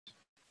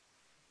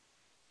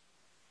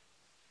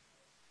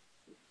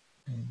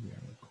And we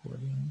are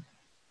recording.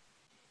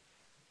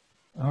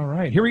 All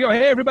right, here we go.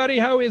 Hey, everybody,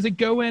 how is it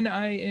going?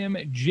 I am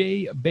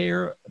Jay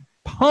Baer,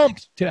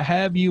 pumped to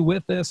have you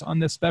with us on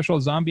this special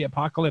Zombie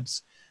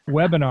Apocalypse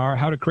webinar,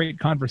 How to Create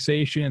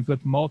Conversations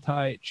with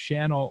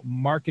Multi-Channel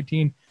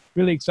Marketing.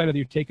 Really excited that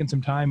you're taking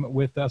some time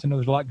with us. I know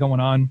there's a lot going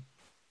on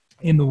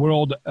in the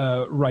world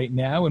right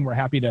now, and we're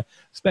happy to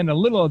spend a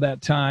little of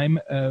that time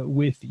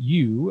with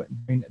you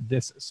during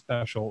this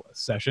special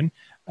session.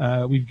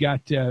 We've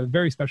got a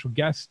very special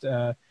guest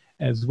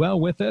as well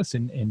with us,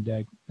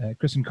 and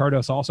Kristen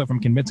Cardos, also from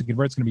Convince and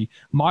Convert, is going to be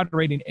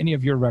moderating any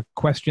of your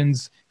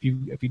questions.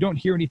 If you don't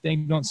hear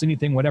anything, don't see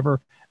anything, whatever,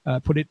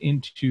 put it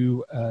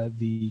into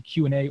the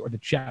Q&A or the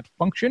chat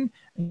function,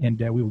 and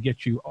we will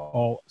get you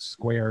all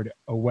squared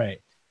away.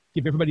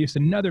 Give everybody just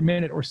another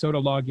minute or so to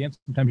log in.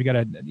 Sometimes you got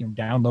to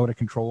download a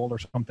control or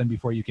something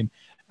before you can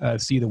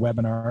see the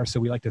webinar. So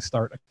we like to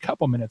start a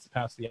couple minutes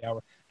past the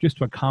hour just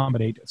to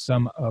accommodate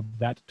some of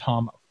that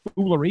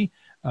tomfoolery.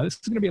 This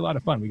is going to be a lot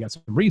of fun. We got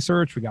some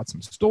research, we got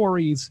some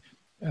stories,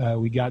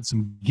 we got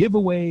some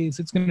giveaways.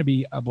 It's going to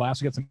be a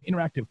blast. We got some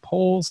interactive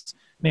polls.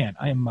 Man,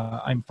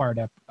 I'm fired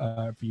up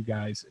for you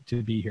guys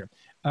to be here.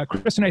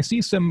 Kristen, I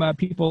see some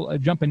people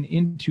jumping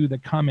into the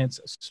comments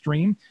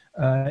stream.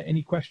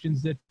 Any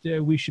questions that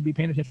we should be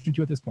paying attention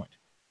to at this point?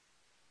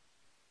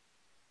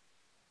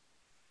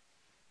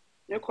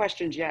 No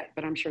questions yet,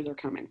 but I'm sure they're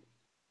coming.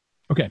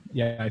 Okay,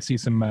 yeah, I see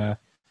some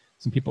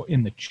people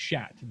in the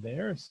chat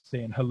there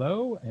saying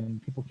hello, and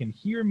people can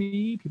hear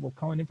me. People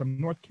calling in from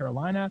North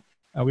Carolina.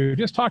 We were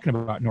just talking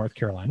about North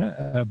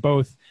Carolina,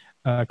 both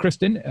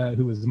Kristen,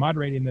 who is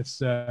moderating this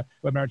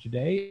webinar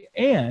today,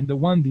 and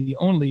the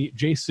only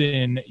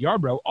Jason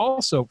Yarborough,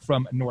 also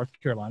from North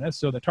Carolina.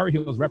 So the Tar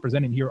Heels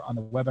representing here on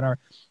the webinar.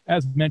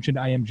 As mentioned,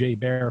 I am Jay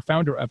Baer,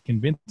 founder of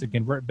Convince and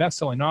Convert,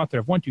 best-selling author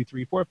of 1, 2,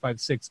 3, 4,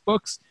 5, 6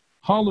 books,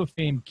 Hall of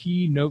Fame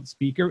keynote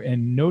speaker,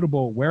 and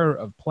notable wearer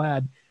of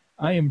plaid.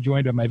 I am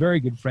joined by my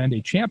very good friend,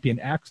 a champion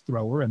axe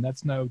thrower, and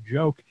that's no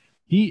joke.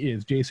 He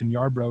is Jason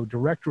Yarborough,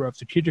 Director of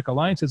Strategic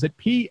Alliances at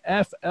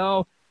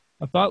PFL,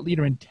 a thought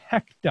leader in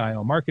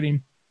tactile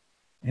marketing,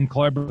 and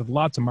collaborates with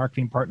lots of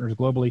marketing partners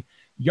globally.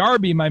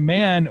 Yarby, my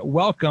man,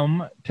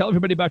 welcome. Tell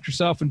everybody about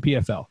yourself and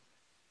PFL.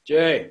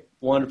 Jay,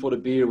 wonderful to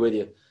be here with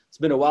you. It's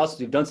been a while since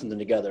we've done something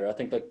together. I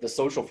think like the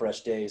Social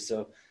Fresh days,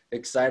 so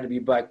excited to be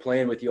back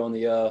playing with you on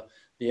the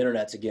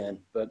internets again.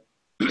 But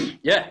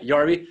yeah,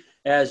 Yarby,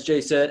 as Jay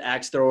said,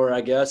 axe thrower,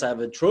 I guess. I have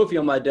a trophy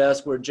on my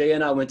desk where Jay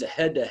and I went to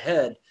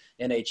head-to-head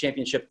in a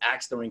championship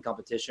axe throwing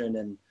competition,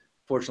 and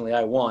fortunately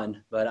I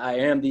won. But I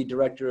am the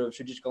Director of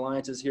Strategic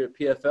Alliances here at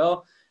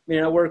PFL.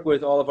 I work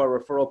with all of our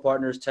referral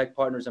partners, tech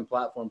partners, and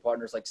platform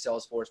partners like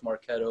Salesforce,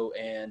 Marketo,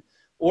 and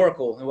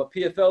Oracle. And what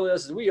PFL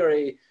is we are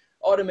a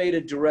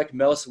automated direct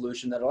mail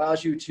solution that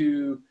allows you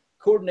to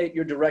coordinate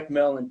your direct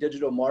mail and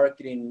digital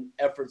marketing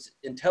efforts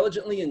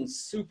intelligently and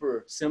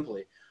super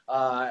simply.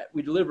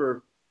 We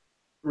deliver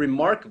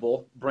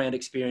remarkable brand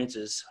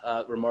experiences,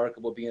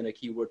 remarkable being a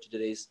keyword to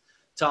today's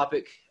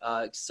topic.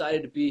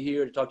 Excited to be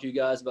here to talk to you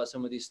guys about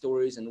some of these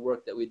stories and the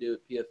work that we do at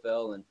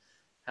PFL and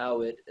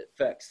how it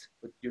affects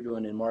what you're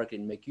doing in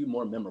marketing, make you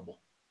more memorable.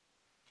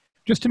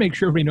 Just to make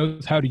sure everybody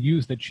knows how to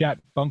use the chat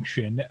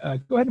function,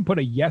 go ahead and put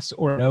a yes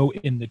or no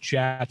in the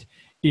chat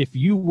if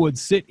you would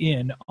sit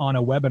in on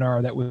a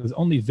webinar that was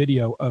only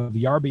video of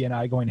Yarby and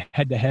I going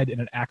head-to-head in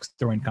an axe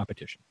throwing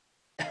competition.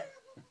 I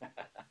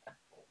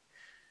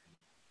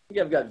think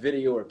I've got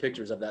video or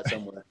pictures of that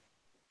somewhere.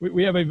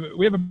 We have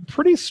a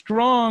pretty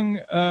strong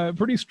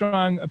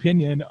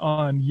opinion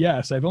on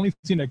yes. I've only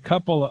seen a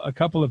couple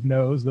of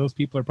no's. Those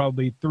people are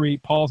probably three.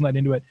 Paul's not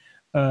into it.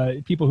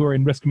 People who are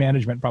in risk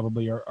management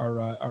probably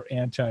are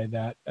anti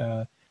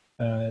that.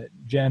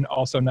 Jen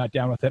also not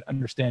down with it.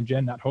 Understand,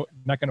 Jen, not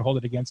going to hold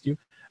it against you.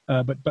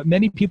 But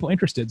many people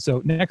interested.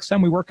 So next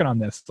time we're working on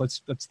this,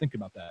 let's think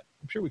about that.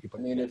 I'm sure we could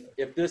put.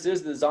 If this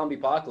is the zombie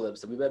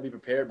apocalypse, then we better be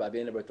prepared by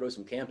being able to throw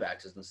some camp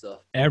axes and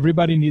stuff.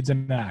 Everybody needs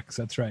an axe.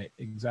 That's right.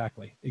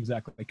 Exactly.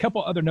 A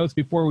couple other notes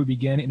before we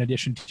begin. In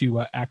addition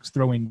to axe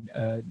throwing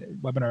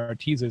webinar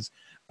teases,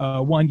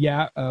 one,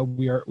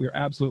 we are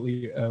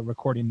absolutely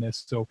recording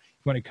this. So if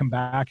you want to come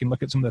back and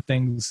look at some of the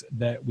things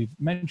that we've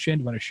mentioned,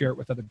 you want to share it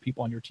with other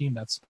people on your team,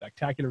 that's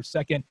spectacular.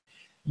 Second,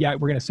 we're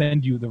going to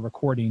send you the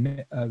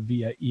recording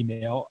via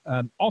email.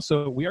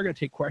 Also, we are going to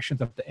take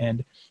questions at the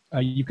end.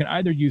 You can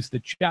either use the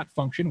chat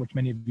function, which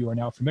many of you are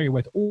now familiar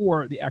with,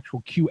 or the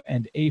actual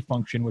Q&A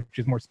function, which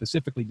is more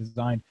specifically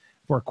designed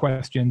for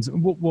questions.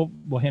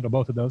 We'll handle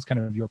both of those,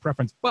 kind of your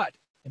preference. But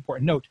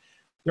important note,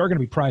 there are going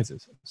to be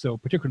prizes. So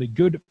particularly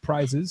good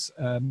prizes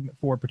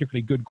for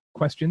particularly good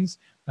questions.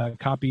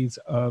 Copies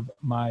of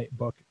my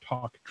book,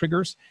 Talk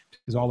Triggers, which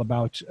is all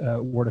about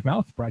word of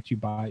mouth, brought to you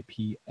by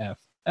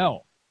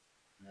PFL.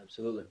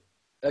 Absolutely.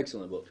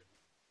 Excellent book.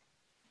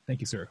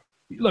 Thank you, sir.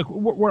 Look,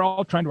 we're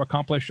all trying to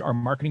accomplish our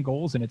marketing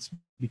goals, and it's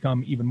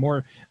become even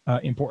more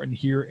important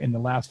here in the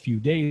last few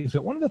days.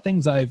 But one of the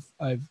things I've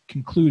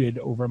concluded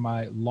over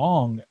my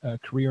long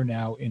career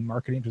now in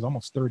marketing, which is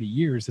almost 30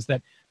 years, is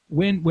that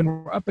when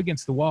we're up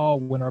against the wall,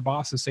 when our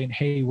boss is saying,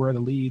 hey, where are the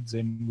leads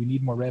and we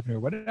need more revenue or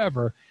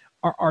whatever,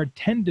 our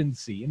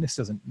tendency, and this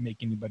doesn't make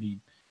anybody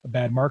a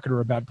bad marketer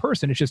or a bad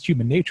person, it's just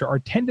human nature. Our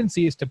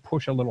tendency is to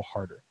push a little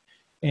harder.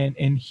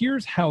 And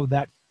here's how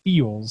that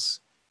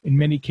feels in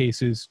many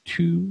cases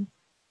to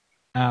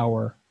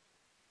our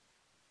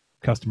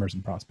customers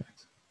and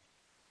prospects.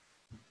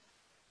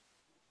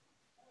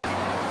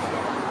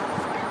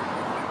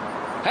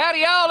 Howdy,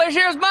 y'all. This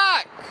here's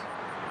Mike.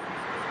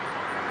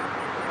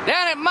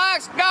 Down at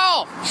Mike's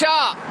Golf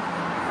Shop,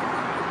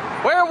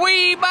 where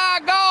we buy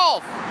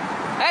golf.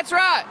 That's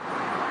right.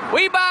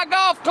 We buy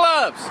golf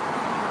clubs.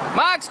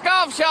 Mike's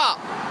Golf Shop.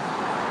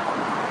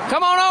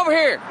 Come on over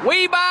here.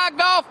 We buy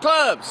golf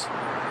clubs.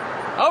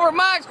 Over at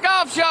Mike's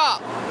Golf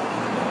Shop.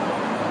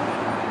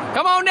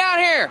 Come on down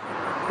here.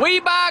 We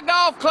buy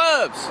golf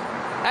clubs.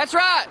 That's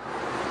right.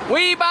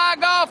 We buy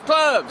golf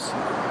clubs.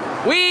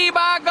 We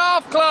buy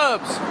golf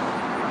clubs.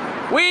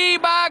 We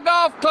buy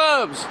golf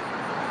clubs.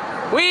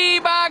 We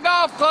buy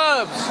golf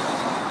clubs.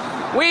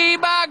 We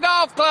buy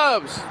golf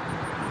clubs.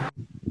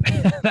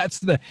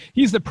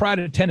 He's the pride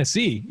of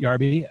Tennessee,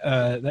 Yarby.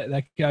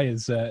 That guy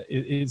is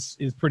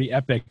pretty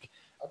epic.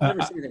 I've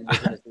never seen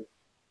anything.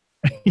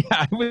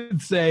 Yeah,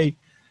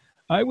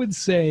 I would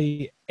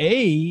say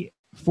A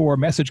for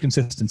message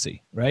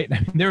consistency, right?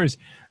 I mean, there's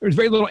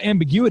very little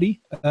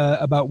ambiguity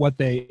about what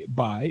they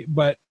buy,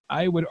 but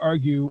I would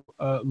argue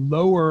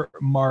lower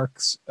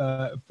marks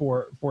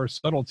for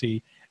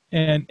subtlety.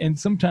 And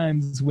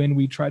sometimes when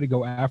we try to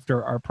go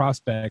after our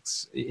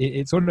prospects,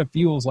 it sort of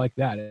feels like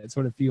that. It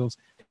sort of feels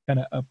kind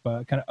of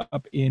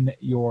up in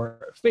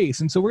your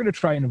face. And so we're going to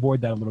try and avoid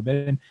that a little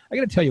bit. And I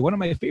got to tell you, one of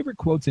my favorite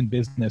quotes in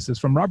business is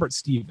from Robert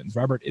Stevens.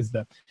 Robert is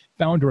the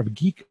founder of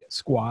Geek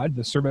Squad.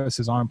 The service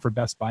is on for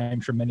Best Buy. I'm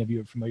sure many of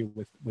you are familiar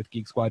with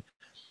Geek Squad.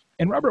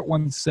 And Robert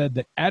once said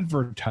that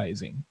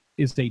advertising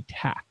is a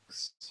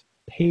tax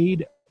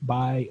paid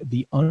by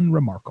the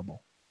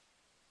unremarkable.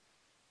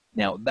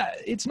 Now,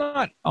 it's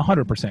not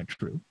 100%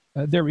 true.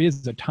 There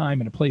is a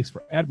time and a place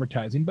for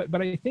advertising,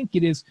 but I think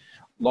it is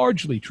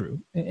largely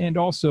true, and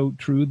also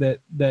true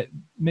that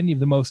many of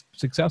the most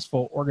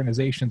successful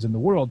organizations in the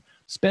world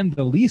spend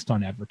the least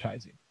on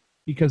advertising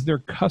because their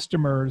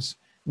customers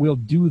will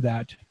do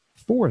that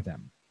for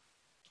them.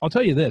 I'll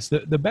tell you this,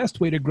 the best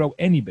way to grow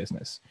any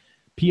business,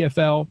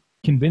 PFL,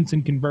 Convince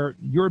and Convert,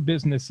 your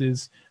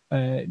businesses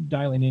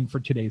dialing in for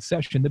today's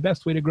session, the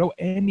best way to grow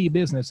any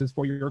business is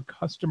for your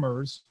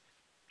customers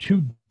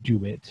to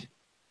do it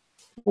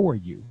for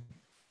you.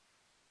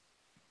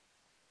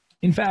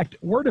 In fact,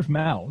 word of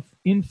mouth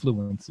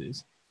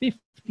influences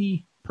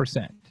 50%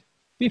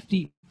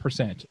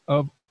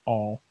 of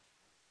all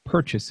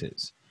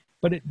purchases,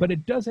 but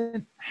it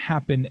doesn't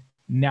happen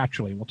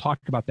naturally. We'll talk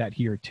about that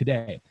here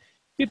today.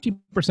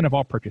 50% of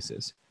all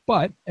purchases.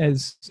 But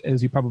as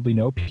you probably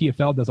know,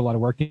 PFL does a lot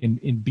of work in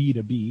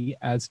B2B,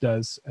 as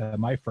does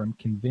my firm,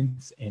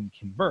 Convince and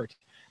Convert.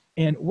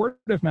 And word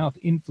of mouth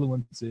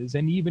influences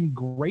an even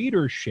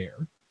greater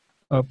share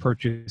of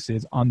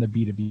purchases on the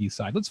B2B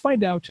side. Let's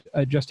find out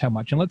just how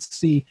much, and let's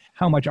see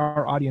how much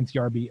our audience,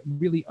 Yarby,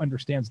 really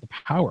understands the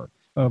power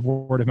of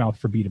word of mouth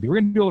for B2B. We're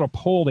going to do a little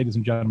poll, ladies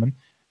and gentlemen.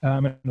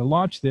 I'm going to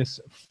launch this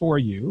for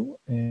you,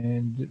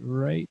 and a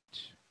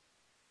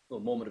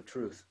little moment of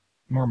truth.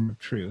 Moment of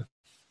truth.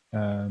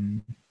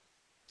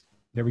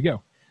 There we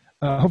go.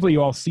 Hopefully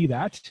you all see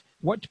that.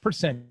 What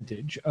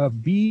percentage of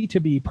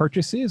B2B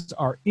purchases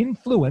are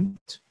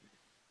influenced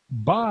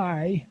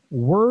by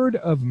word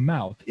of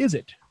mouth? Is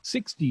it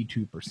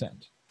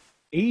 62%,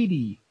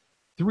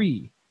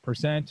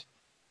 83%,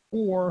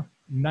 or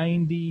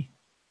 91%?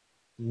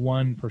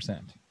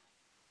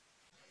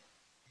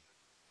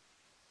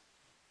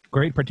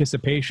 Great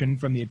participation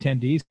from the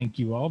attendees. Thank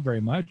you all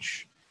very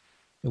much.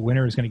 The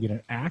winner is going to get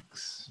an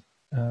axe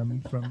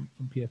from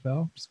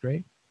PFL, which is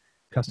great.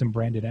 Custom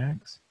branded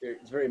axe.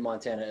 It's very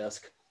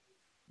Montana-esque.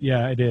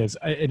 Yeah, it is.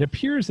 It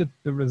appears that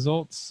the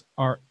results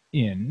are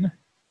in.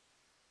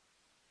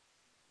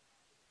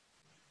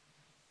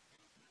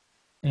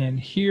 And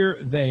here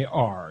they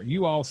are.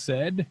 You all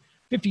said,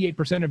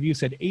 58% of you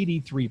said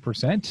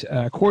 83%.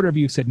 A quarter of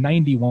you said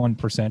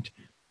 91%.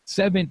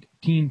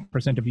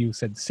 17% of you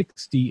said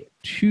 62%.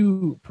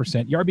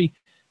 Yarby,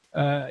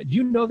 do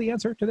you know the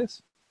answer to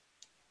this?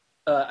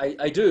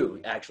 I do,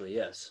 actually,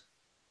 yes.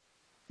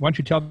 Why don't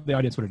you tell the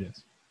audience what it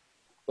is?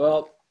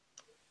 Well,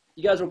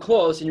 you guys were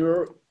close, and you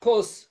were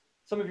close.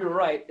 Some of you were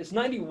right. It's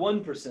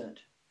 91%.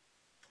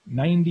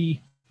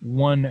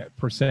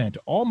 91%.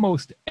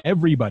 Almost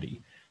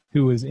everybody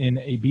who is in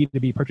a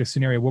B2B purchase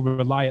scenario will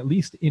rely at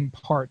least in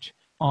part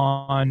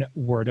on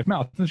word of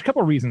mouth. There's a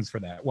couple of reasons for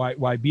that, why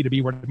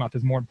B2B word of mouth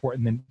is more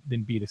important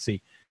than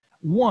B2C.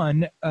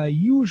 One,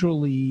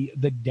 usually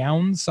the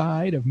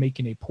downside of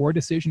making a poor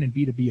decision in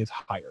B2B is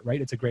higher,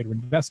 right? It's a greater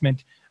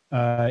investment.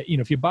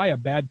 If you buy a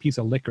bad piece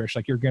of licorice,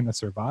 like, you're going to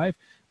survive.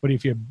 But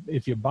if you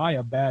buy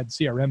a bad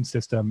CRM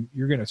system,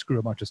 you're going to screw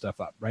a bunch of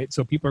stuff up, right?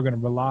 So people are going to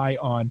rely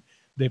on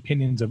the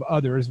opinions of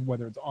others,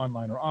 whether it's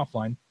online or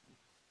offline.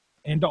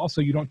 And also,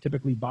 you don't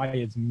typically buy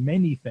as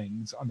many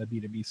things on the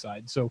B2B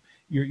side. So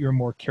you're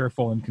more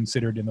careful and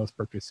considered in those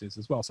purchases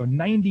as well. So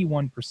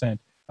 91%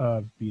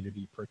 of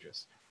B2B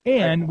purchase.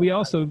 And we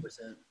also,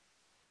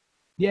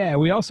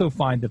 we also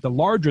find that the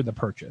larger the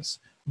purchase,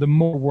 the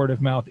more word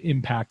of mouth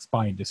impacts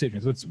buying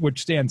decisions,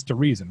 which stands to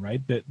reason,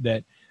 right?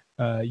 That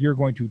you're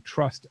going to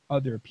trust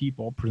other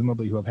people,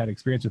 presumably who have had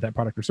experience with that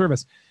product or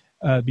service,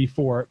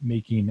 before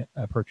making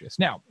a purchase.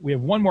 Now, we have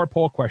one more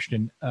poll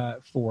question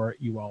for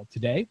you all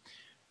today.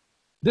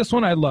 This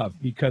one I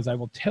love because I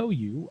will tell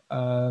you,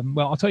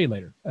 I'll tell you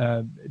later,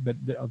 but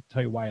I'll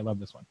tell you why I love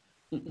this one.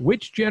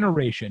 Which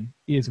generation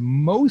is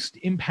most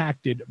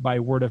impacted by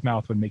word of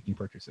mouth when making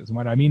purchases? And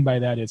what I mean by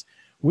that is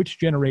which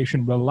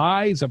generation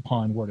relies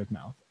upon word of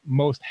mouth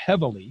most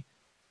heavily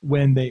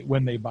when they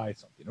buy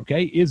something,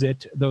 okay? Is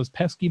it those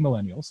pesky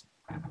millennials?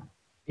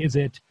 Is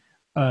it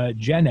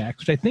Gen X,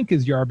 which I think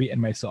is Yarby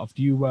and myself?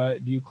 Do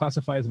you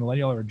classify as a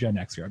millennial or Gen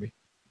X, Yarby?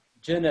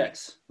 Gen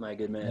X, my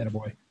good man.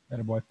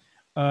 Attaboy.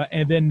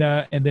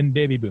 And then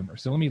baby boomer.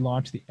 So let me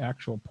launch the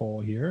actual poll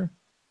here.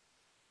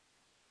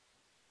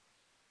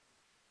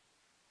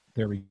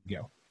 There we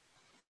go.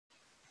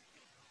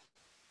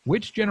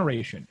 Which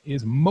generation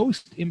is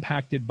most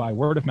impacted by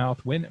word of mouth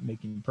when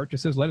making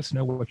purchases? Let us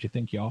know what you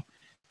think, y'all.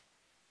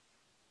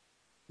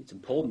 Need some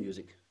poll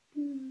music.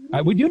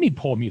 We do need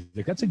poll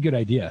music. That's a good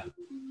idea.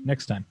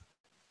 Next time.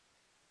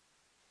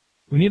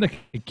 We need like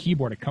a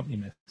keyboard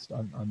accompaniment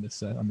on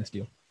this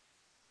deal.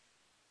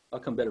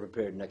 I'll come better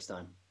prepared next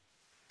time.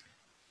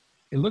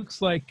 It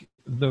looks like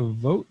the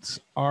votes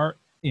are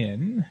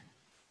in.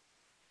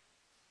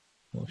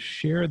 We'll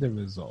share the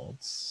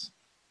results.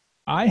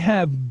 I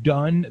have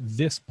done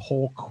this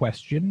poll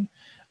question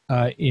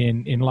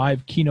in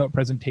live keynote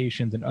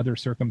presentations and other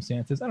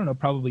circumstances, I don't know,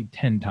 probably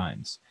 10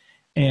 times.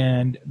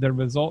 And the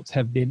results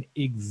have been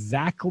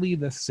exactly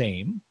the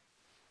same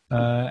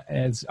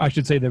as, I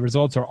should say, the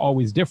results are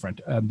always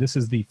different. This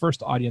is the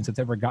first audience that's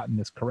ever gotten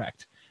this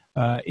correct.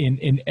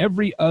 In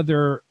every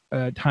other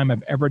time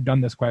I've ever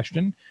done this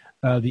question,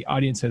 the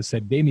audience has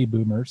said baby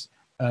boomers.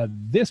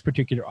 This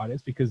particular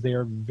audience, because they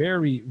are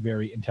very,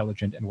 very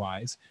intelligent and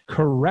wise,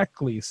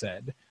 correctly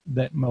said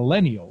that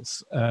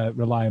millennials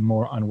rely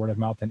more on word of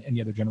mouth than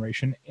any other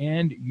generation.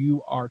 And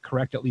you are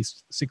correct. At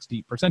least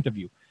 60% of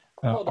you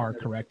are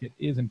correct. It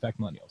is, in fact,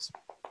 millennials.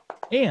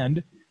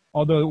 And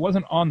although it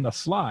wasn't on the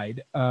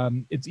slide,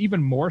 it's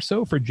even more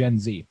so for Gen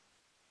Z.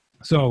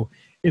 So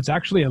it's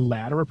actually a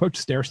ladder approach,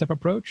 stair-step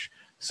approach.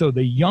 So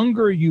the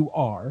younger you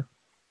are,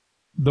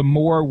 the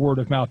more word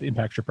of mouth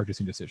impacts your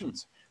purchasing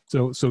decisions.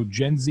 So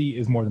Gen Z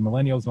is more than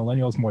millennials,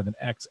 millennials more than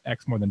X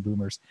more than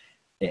boomers.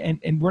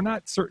 And we're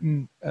not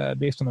certain,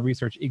 based on the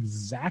research,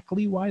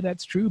 exactly why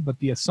that's true, but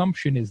the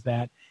assumption is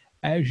that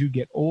as you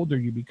get older,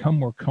 you become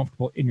more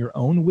comfortable in your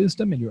own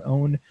wisdom and your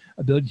own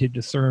ability to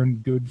discern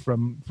good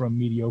from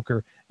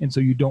mediocre. And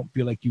so you don't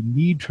feel like you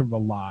need to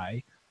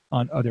rely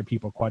on other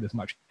people quite as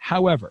much.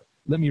 However,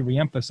 let me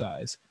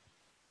reemphasize,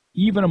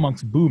 even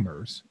amongst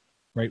boomers,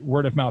 right,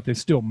 word of mouth is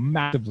still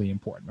massively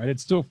important, right?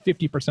 It's still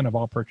 50% of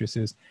all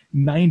purchases,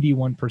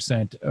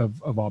 91%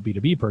 of all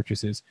B2B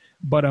purchases,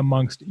 but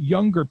amongst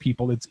younger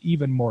people, it's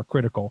even more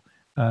critical.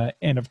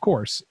 And of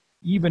course,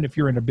 even if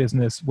you're in a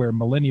business where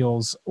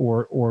millennials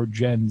or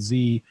Gen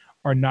Z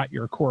are not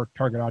your core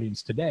target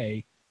audience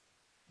today,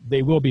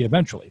 they will be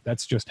eventually.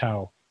 That's just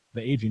how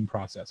the aging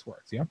process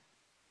works, yeah?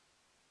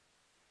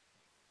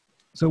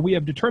 So we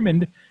have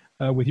determined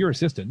with your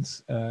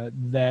assistance,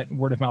 that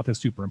word of mouth is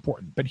super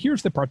important. But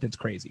here's the part that's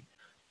crazy.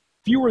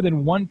 Fewer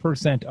than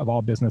 1% of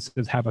all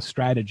businesses have a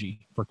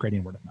strategy for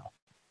creating word of mouth.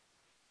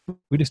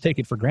 We just take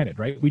it for granted,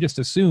 right? We just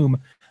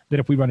assume that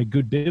if we run a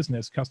good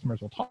business,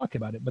 customers will talk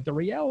about it. But the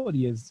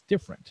reality is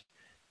different.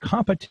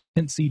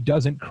 Competency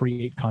doesn't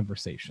create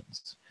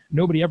conversations.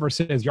 Nobody ever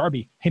says,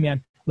 Yarby, hey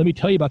man, let me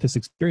tell you about this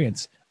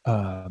experience.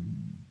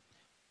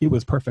 It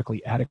was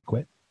perfectly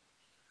adequate.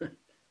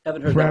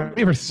 Haven't heard Nobody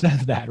that. ever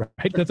says that,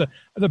 right? That's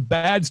a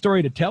bad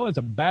story to tell. It's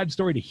a bad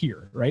story to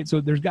hear, right?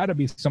 So there's got to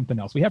be something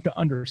else. We have to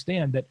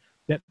understand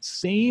that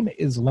same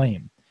is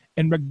lame.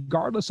 And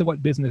regardless of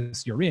what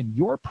business you're in,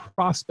 your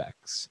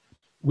prospects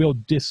will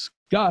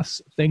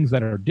discuss things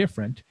that are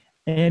different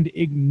and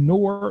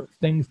ignore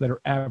things that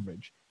are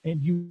average.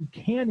 And you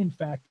can, in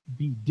fact,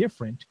 be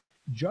different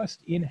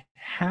just in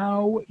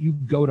how you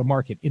go to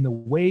market, in the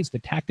ways, the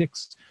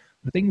tactics,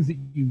 the things that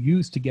you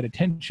use to get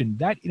attention.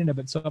 That in and of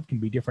itself can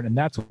be different. And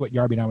that's what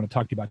Yarby and I want to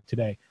talk to you about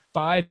today.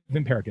 5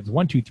 imperatives,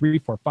 1, 2, 3,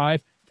 4,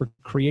 5, for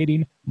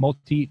creating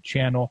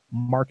multi-channel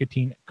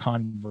marketing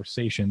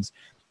conversations.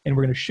 And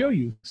we're going to show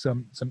you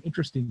some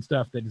interesting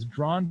stuff that is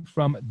drawn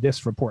from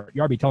this report.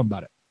 Yarby, tell them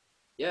about it.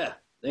 Yeah,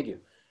 thank you.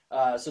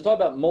 So talk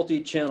about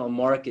multi-channel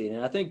marketing.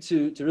 And I think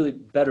to really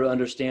better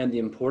understand the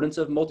importance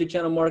of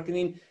multi-channel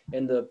marketing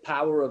and the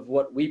power of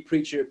what we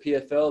preach here at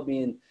PFL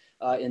being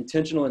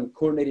intentional and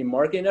coordinating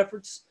marketing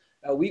efforts,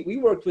 we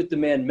worked with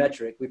Demand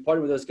Metric. We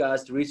partnered with those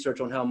guys to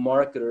research on how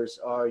marketers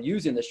are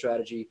using the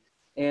strategy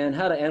and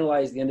how to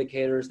analyze the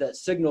indicators that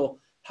signal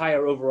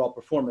higher overall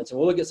performance. And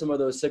we'll look at some of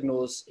those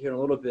signals here in a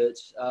little bit.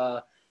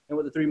 and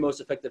what the 3 most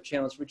effective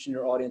channels for reaching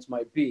your audience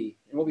might be.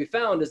 And what we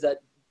found is that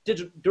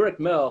direct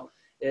mail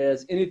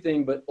is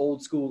anything but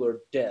old school or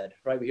dead,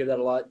 right? We hear that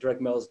a lot,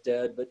 direct mail is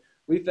dead, but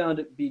we found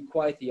it to be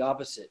quite the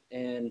opposite.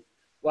 And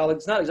while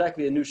it's not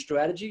exactly a new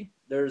strategy,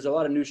 there's a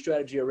lot of new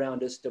strategy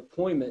around its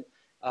deployment.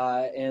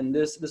 And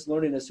this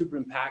learning is super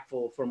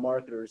impactful for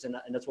marketers. And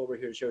that's what we're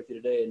here to share with you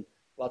today. And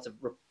lots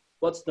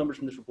of numbers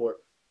from this report.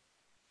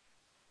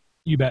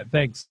 You bet.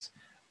 Thanks.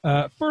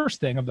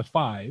 First thing of the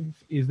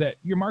 5 is that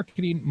your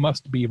marketing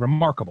must be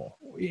remarkable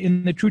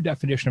in the true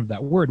definition of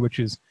that word, which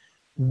is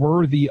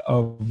worthy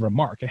of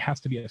remark. It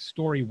has to be a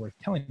story worth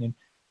telling. And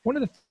one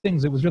of the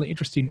things that was really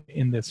interesting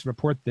in this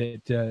report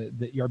that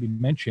Yarby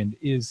mentioned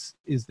is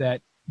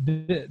that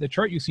the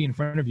chart you see in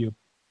front of you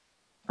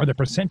are the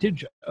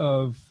percentage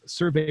of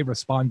survey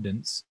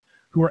respondents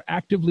who are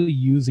actively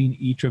using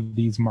each of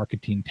these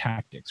marketing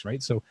tactics,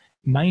 right? So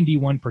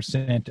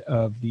 91%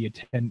 of the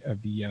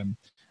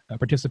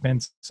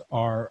participants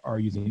are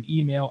using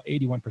email,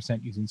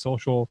 81% using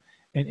social,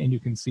 and you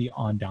can see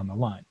on down the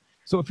line.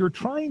 So if you're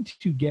trying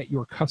to get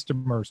your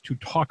customers to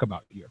talk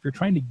about you, if you're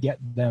trying to get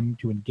them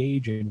to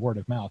engage in word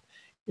of mouth,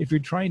 if you're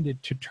trying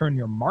to turn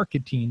your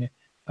marketing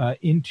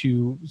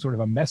into sort of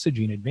a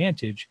messaging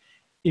advantage,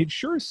 it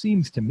sure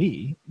seems to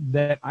me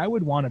that I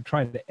would want to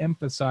try to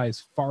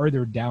emphasize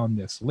farther down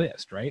this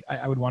list, right?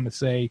 I would want to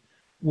say,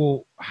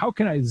 well, how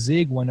can I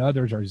zig when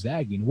others are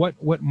zagging?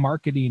 What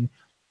marketing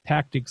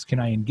tactics can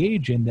I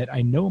engage in that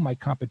I know my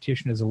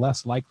competition is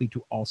less likely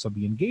to also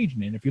be engaged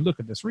in? If you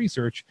look at this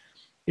research,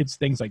 it's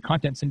things like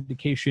content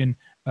syndication,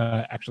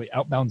 actually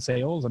outbound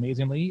sales,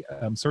 amazingly,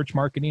 search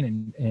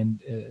marketing and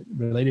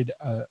related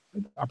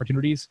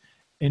opportunities,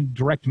 and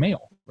direct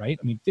mail, right?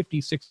 I mean,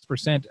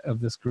 56% of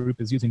this group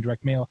is using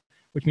direct mail,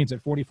 which means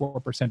that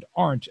 44%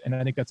 aren't. And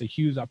I think that's a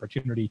huge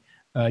opportunity.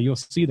 You'll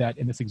see that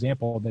in this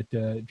example that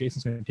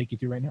Jason's going to take you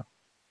through right now.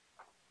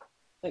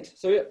 Thanks.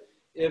 So yeah,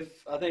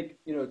 if I think,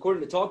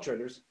 according to Talk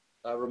Traders,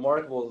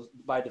 remarkable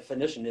by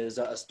definition is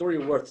a story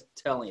worth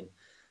telling.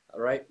 All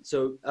right.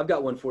 So I've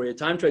got one for you.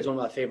 Time Trade's one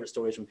of my favorite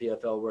stories from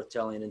PFL worth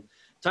telling. And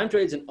Time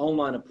Trade's an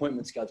online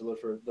appointment scheduler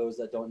for those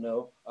that don't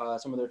know.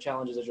 Some of their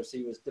challenges, as you'll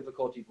see, was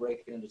difficulty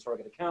breaking into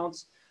target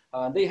accounts.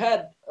 They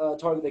had a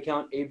target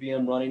account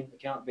ABM running,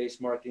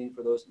 account-based marketing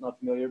for those not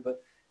familiar,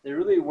 but they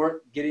really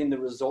weren't getting the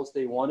results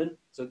they wanted.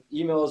 So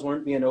emails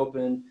weren't being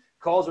opened,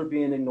 calls were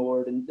being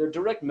ignored, and their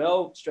direct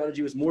mail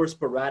strategy was more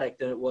sporadic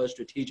than it was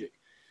strategic,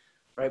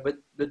 right? But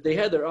they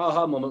had their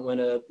aha moment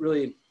when a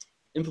really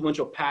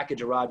influential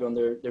package arrived on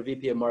their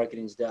VP of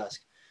Marketing's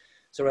desk.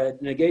 So right,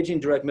 an engaging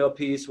direct mail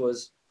piece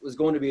was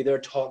going to be their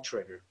talk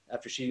trigger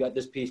after she got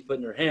this piece put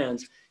in her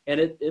hands. And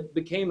it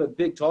became a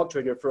big talk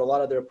trigger for a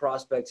lot of their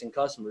prospects and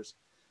customers.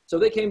 So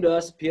they came to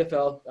us,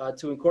 PFL,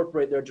 to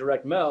incorporate their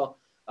direct mail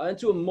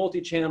into a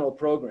multi-channel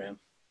program.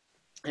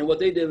 And what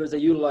they did was they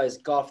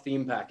utilized golf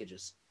theme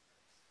packages,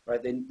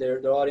 right?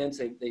 Their audience,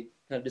 they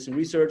kind of did some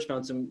research,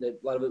 found a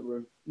lot of it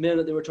were men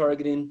that they were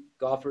targeting,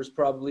 golfers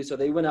probably. So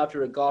they went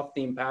after a golf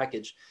theme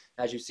package,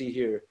 as you see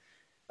here.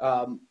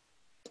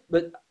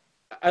 But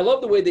I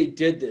love the way they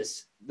did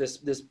this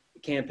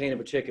campaign in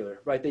particular,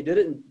 right? They did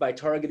it by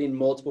targeting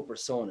multiple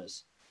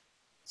personas.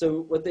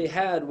 So what they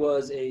had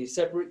was a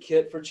separate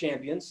kit for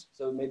champions.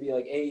 So maybe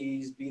like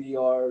AEs,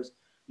 BDRs,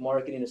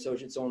 marketing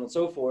associates, so on and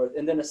so forth.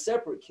 And then a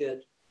separate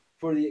kit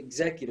for the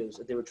executives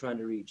that they were trying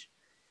to reach.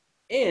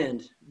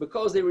 And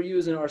because they were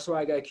using our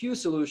Swag IQ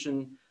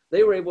solution,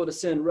 they were able to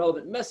send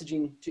relevant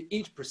messaging to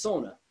each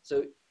persona.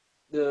 So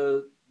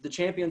the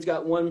champions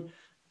got one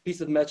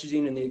piece of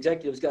messaging and the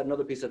executives got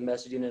another piece of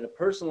messaging and a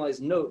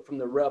personalized note from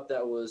the rep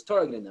that was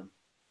targeting them.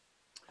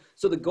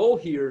 So the goal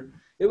here,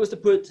 it was to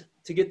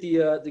get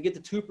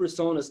the 2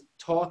 personas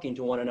talking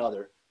to one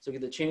another. So get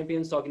the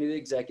champions talking to the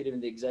executive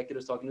and the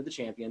executives talking to the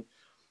champion.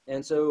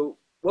 And so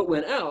what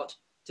went out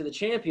to the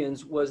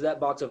champions was that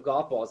box of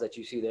golf balls that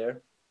you see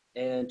there.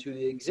 And to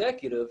the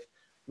executive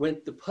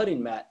went the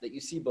putting mat that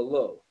you see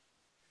below.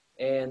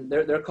 And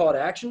their call to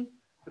action,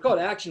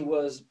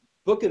 was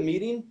book a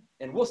meeting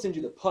and we'll send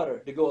you the putter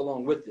to go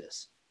along with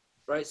this,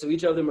 right? So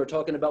each of them are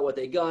talking about what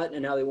they got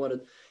and how they want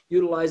to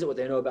utilize it, what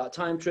they know about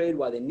time trade,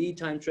 why they need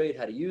time trade,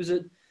 how to use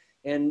it.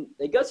 And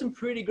they got some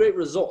pretty great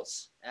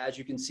results, as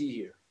you can see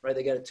here, right?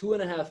 They got a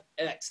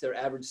 2.5x their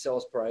average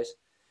sales price.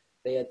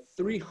 They had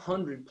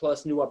 300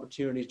 plus new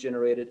opportunities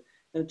generated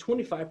and a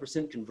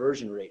 25%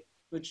 conversion rate,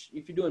 which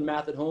if you're doing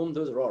math at home,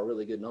 those are all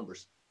really good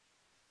numbers.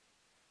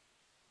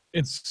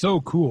 It's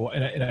so cool.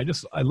 And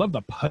I love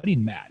the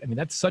putting mat. I mean,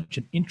 that's such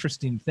an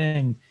interesting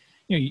thing.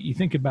 You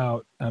think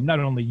about not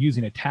only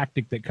using a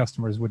tactic that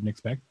customers wouldn't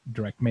expect,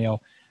 direct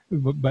mail,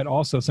 but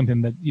also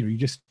something that,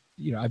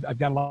 I've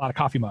got a lot of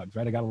coffee mugs,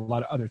 right? I got a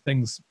lot of other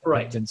things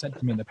that have been sent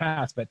to me in the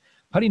past, but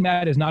putting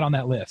mat is not on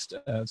that list.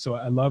 So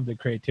I love the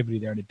creativity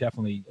there, and it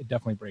definitely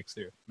breaks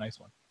through. Nice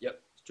one. Yep.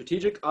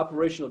 Strategic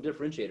operational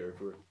differentiator if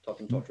we're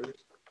talking talk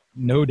traders.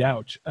 No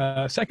doubt.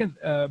 Second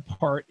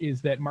part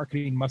is that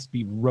marketing must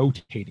be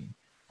rotating,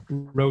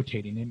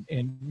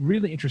 and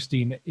really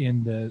interesting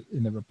in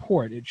the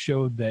report. It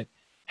showed that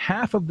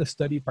half of the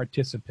study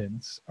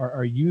participants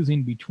are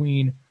using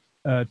between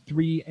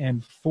 3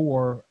 and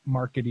 4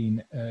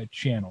 marketing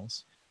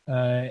channels,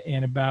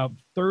 and about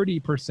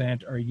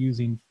 30% are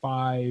using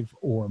 5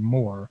 or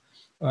more.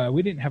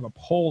 We didn't have a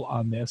poll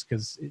on this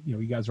because you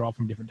guys are all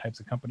from different types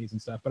of companies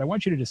and stuff, but I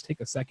want you to just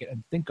take a second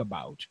and think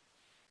about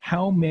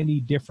how many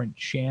different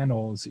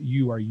channels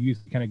you are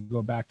using. Kind of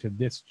go back to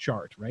this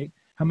chart, right?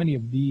 How many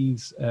of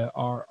these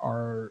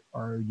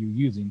are you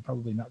using?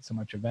 Probably not so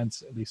much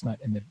events, at least not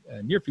in the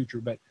near future,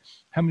 but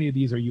how many of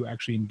these are you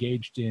actually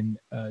engaged in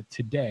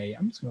today?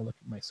 I'm just going to look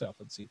at myself.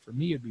 Let's see. For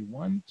me, it'd be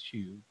 1,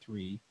 2,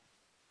 3,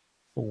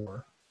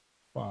 4,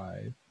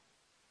 5,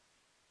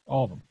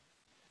 all of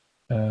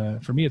them.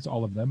 For me, it's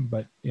all of them,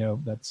 but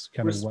that's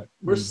kind of what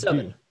we're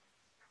 7.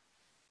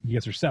 You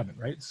guys are 7,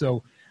 right?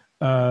 So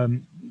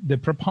the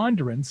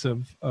preponderance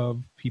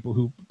of people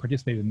who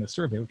participated in this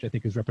survey, which I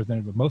think is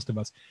representative of most of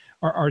us,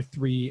 are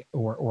 3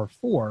 or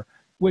 4,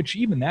 which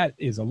even that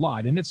is a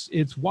lot. And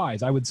it's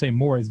wise. I would say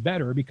more is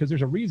better because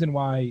there's a reason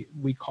why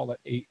we call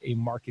it a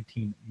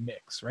marketing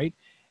mix, right?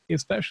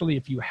 Especially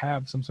if you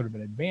have some sort of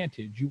an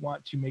advantage, you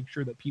want to make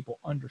sure that people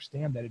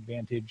understand that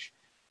advantage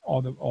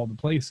all the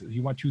places.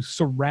 You want to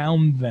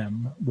surround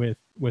them with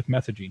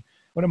messaging.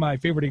 One of my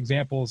favorite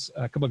examples,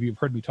 a couple of you have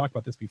heard me talk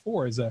about this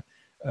before, is a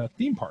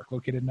theme park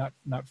located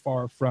not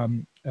far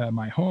from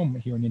my home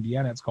here in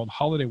Indiana. It's called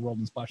Holiday World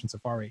and Splash and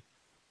Safari.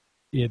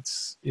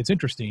 It's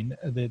interesting.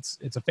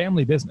 It's a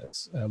family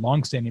business, a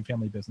long-standing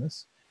family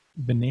business.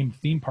 Been named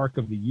Theme Park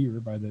of the Year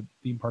by the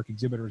Theme Park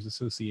Exhibitors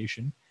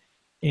Association.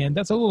 And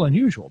that's a little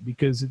unusual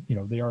because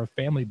they are a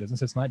family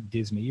business. It's not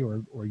Disney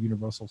or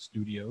Universal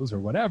Studios or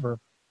whatever.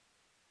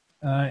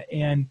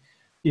 And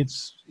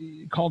it's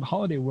called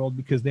Holiday World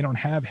because they don't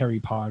have Harry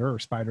Potter or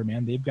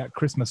Spider-Man. They've got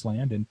Christmas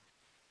Land and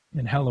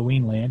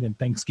Halloween Land and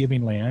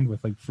Thanksgiving Land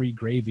with like free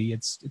gravy.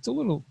 It's a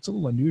little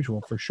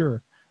unusual for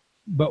sure.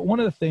 But one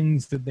of the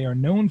things that they are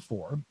known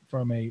for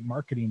from a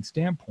marketing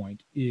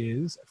standpoint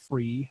is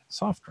free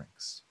soft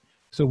drinks.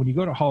 So when you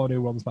go to Holiday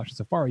World and Splash and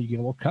Safari, you get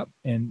a little cup,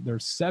 and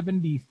there's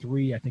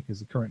 73, I think is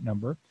the current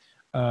number,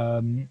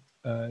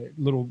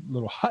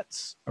 little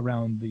huts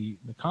around the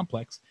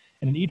complex.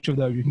 And in each of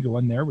those, you can go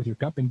in there with your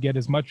cup and get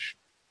as much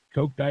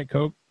Coke, Diet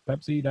Coke,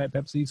 Pepsi, Diet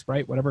Pepsi,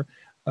 Sprite, whatever,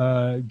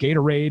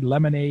 Gatorade,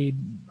 lemonade,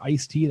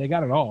 iced tea. They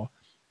got it all.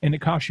 And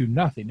it costs you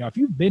nothing. Now, if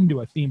you've been to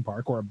a theme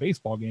park or a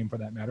baseball game for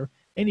that matter,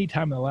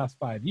 anytime in the last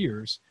 5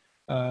 years,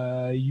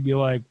 you'd be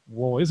like,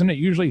 well, isn't it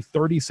usually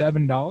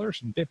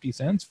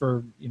 $37.50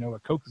 for, a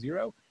Coke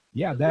Zero?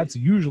 Yeah, that's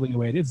usually the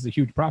way it is. It's a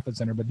huge profit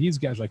center. But these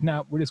guys are like,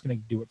 no, we're just going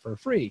to do it for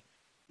free.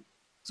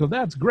 So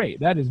that's great.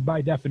 That is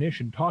by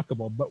definition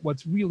talkable. But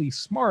what's really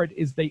smart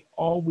is they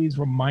always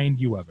remind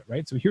you of it,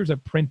 right? So here's a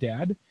print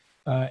ad,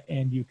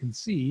 and you can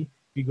see,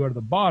 if you go to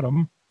the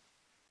bottom,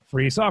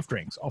 free soft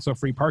drinks, also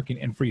free parking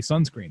and free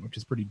sunscreen, which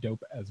is pretty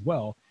dope as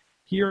well.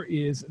 Here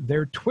is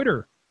their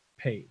Twitter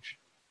page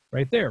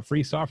right there,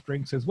 free soft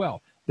drinks as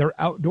well. Their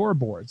outdoor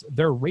boards,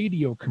 their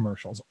radio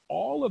commercials,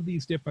 all of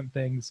these different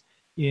things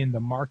in the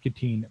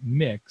marketing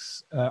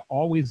mix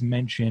always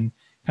mention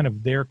kind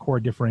of their core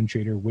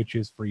differentiator, which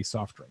is free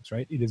soft drinks,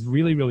 right? It is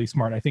really, really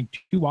smart. I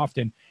think too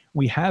often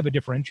we have a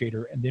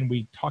differentiator and then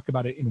we talk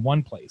about it in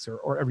one place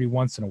or every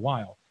once in a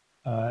while,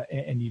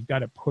 and you've got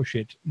to push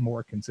it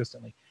more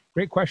consistently.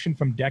 Great question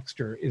from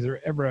Dexter. Is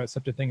there ever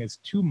such a thing as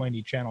too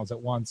many channels at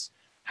once?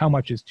 How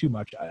much is too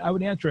much? I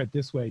would answer it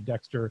this way,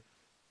 Dexter.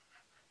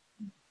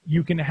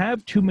 You can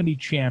have too many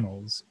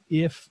channels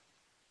if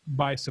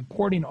by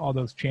supporting all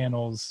those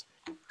channels,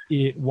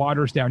 it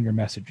waters down your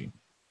messaging.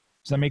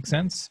 Does that make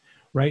sense?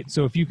 Right?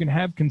 So if you can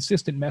have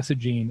consistent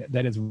messaging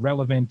that is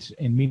relevant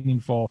and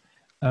meaningful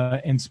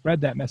and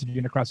spread that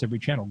messaging across every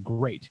channel,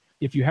 great.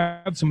 If you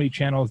have so many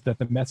channels that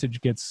the message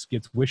gets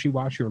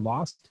wishy-washy or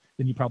lost,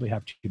 then you probably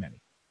have too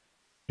many.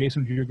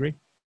 Jason, do you agree?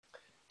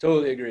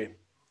 Totally agree.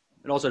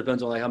 It also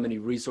depends on like how many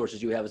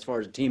resources you have as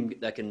far as a team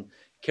that can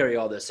carry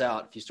all this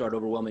out. If you start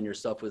overwhelming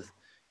yourself with,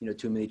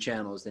 too many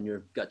channels, then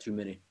you've got too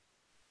many.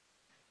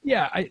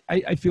 Yeah,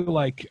 I feel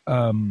like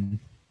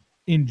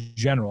in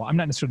general, I'm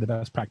not necessarily the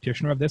best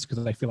practitioner of this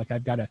because I feel like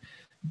I've got to,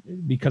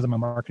 because I'm a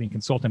marketing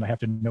consultant, I have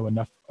to know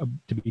enough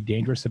to be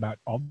dangerous about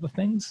all the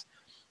things,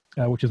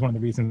 which is one of the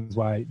reasons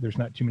why there's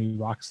not too many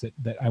rocks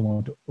that I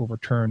won't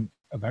overturn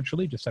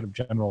eventually, just out of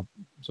general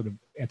sort of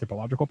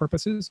anthropological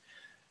purposes.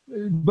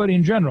 But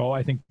in general,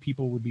 I think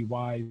people would be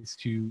wise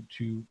to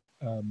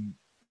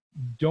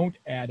don't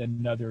add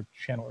another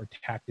channel or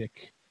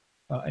tactic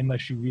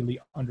unless you really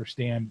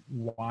understand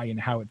why and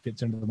how it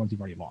fits into the ones you've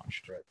already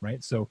launched,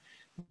 right? So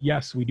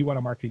yes, we do want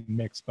a marketing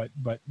mix, but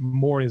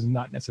more is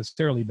not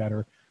necessarily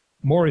better.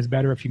 More is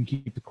better if you can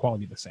keep the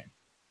quality the same.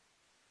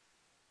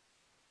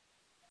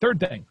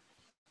 Third thing,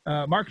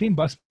 marketing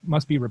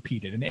must be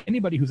repeated. And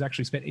anybody who's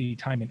actually spent any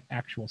time in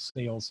actual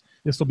sales,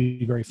 this will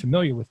be very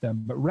familiar with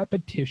them, but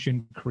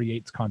repetition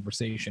creates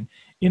conversation.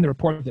 In the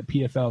report that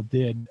PFL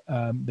did,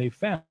 they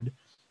found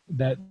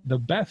that the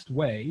best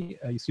way,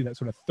 you see that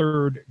sort of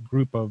third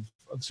group of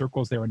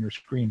circles there on your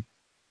screen,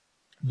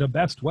 the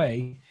best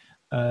way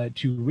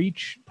to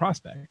reach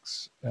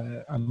prospects,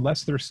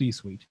 unless they're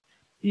C-suite,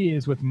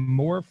 is with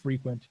more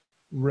frequent,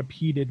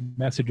 repeated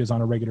messages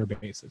on a regular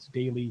basis,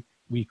 daily,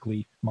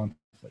 weekly, monthly,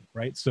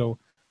 right? So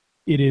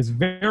it is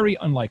very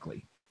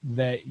unlikely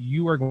that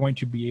you are going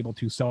to be able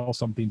to sell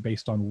something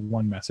based on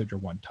one message or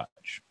one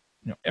touch.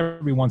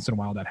 Every once in a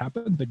while that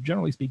happens, but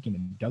generally speaking,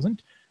 it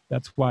doesn't.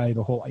 That's why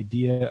the whole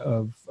idea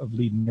of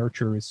lead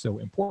nurture is so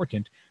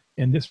important.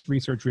 And this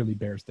research really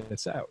bears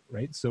this out,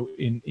 right? So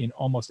in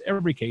almost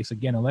every case,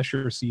 again, unless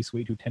you're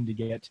C-suite who tend to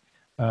get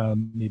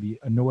maybe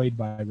annoyed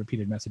by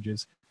repeated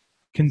messages,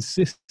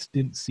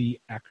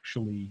 consistency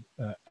actually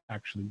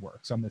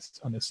works. On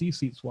the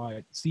C-suite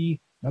side,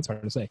 that's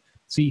hard to say,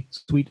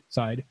 C-suite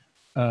side,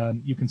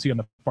 you can see on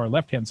the far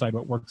left-hand side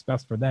what works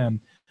best for them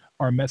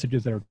are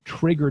messages that are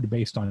triggered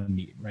based on a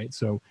need, right?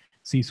 So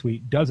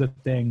C-suite does a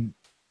thing,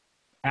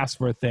 asks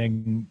for a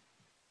thing,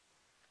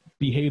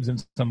 behaves in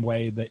some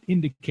way that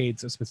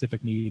indicates a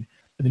specific need,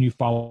 and then you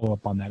follow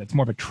up on that. It's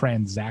more of a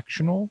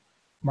transactional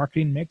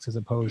marketing mix as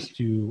opposed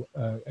to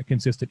a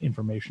consistent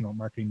informational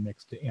marketing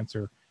mix, to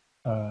answer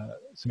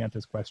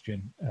Samantha's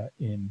question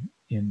in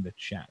the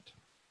chat.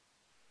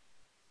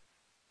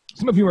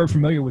 Some of you are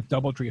familiar with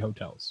DoubleTree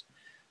Hotels.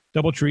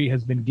 DoubleTree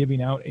has been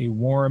giving out a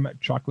warm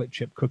chocolate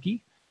chip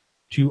cookie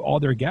to all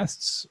their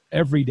guests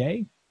every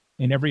day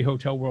in every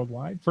hotel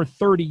worldwide for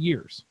 30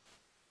 years.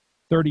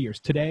 30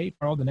 years. Today,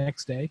 tomorrow, the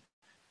next day,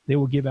 they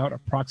will give out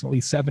approximately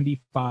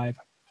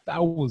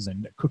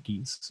 75,000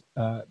 cookies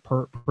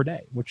per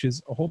day, which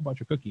is a whole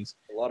bunch of cookies.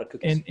 A lot of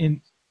cookies. And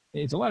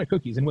it's a lot of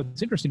cookies. And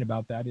what's interesting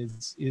about that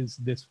is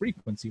this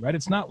frequency, right?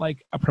 It's not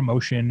like a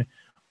promotion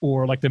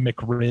or like the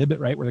McRib,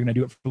 right, where they're going to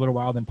do it for a little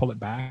while, then pull it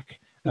back.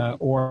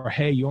 Or,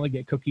 hey, you only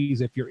get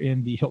cookies if you're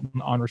in the Hilton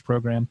Honors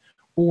Program,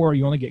 or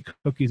you only get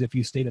cookies if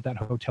you stayed at that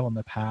hotel in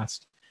the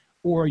past,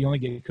 or you only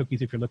get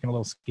cookies if you're looking a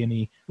little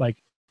skinny.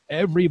 Like,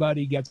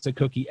 everybody gets a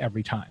cookie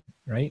every time,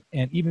 right?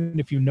 And even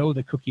if you know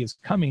the cookie is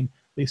coming,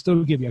 they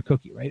still give you a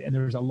cookie, right? And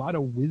there's a lot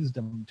of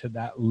wisdom to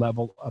that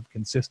level of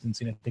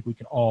consistency, and I think we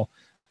can all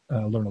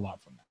learn a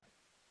lot from that.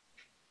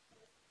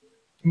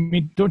 I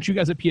mean, don't you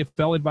guys at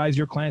PFL advise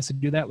your clients to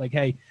do that? Like,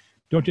 hey,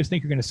 don't just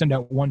think you're going to send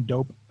out one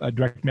dope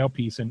direct mail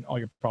piece and all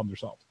your problems are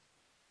solved.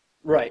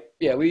 Right.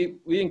 Yeah, we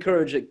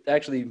encourage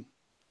actually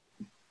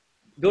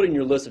building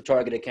your list of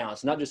target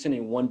accounts, not just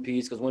sending one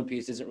piece, because one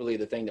piece isn't really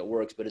the thing that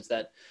works, but it's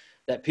that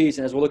piece.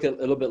 And as we'll look at a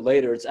little bit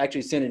later, it's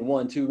actually sending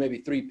 1, 2, maybe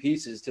 3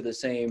 pieces to the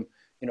same,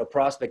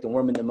 prospect and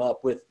warming them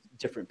up with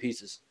different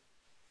pieces.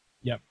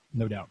 Yep,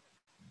 no doubt.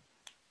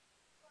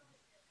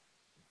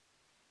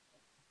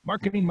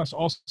 Marketing must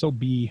also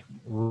be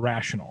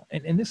rational.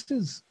 And this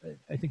is,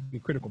 I think, a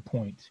critical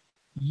point.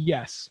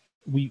 Yes,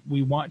 we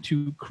want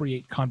to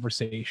create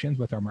conversations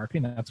with our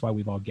marketing. That's why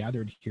we've all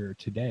gathered here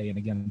today. And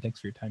again, thanks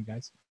for your time,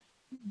 guys.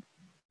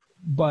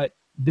 But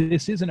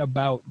this isn't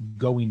about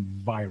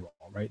going viral,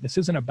 right? This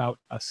isn't about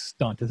a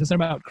stunt. This isn't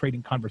about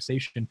creating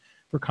conversation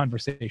for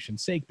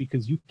conversation's sake,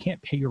 because you can't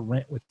pay your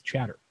rent with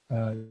chatter.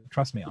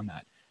 Trust me on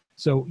that.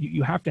 So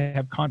you have to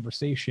have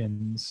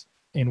conversations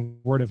and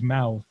word of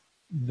mouth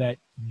that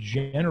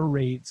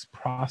generates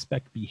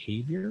prospect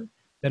behavior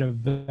that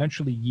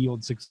eventually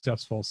yield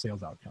successful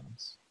sales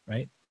outcomes,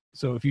 right?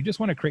 So if you just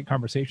want to create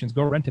conversations,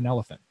 go rent an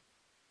elephant.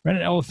 Rent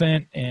an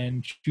elephant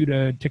and shoot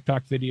a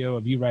TikTok video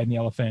of you riding the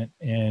elephant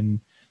and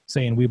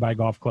saying, we buy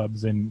golf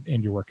clubs, and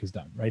your work is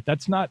done, right?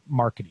 That's not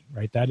marketing,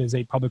 right? That is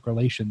a public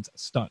relations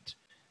stunt.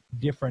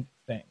 Different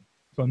thing.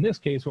 So in this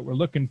case, what we're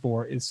looking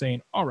for is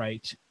saying, all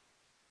right,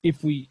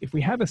 if we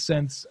have a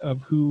sense of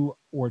who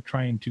we're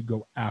trying to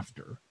go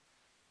after,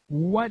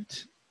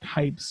 what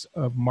types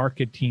of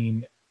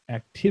marketing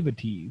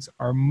activities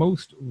are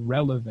most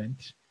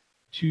relevant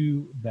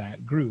to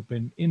that group?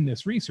 And in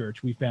this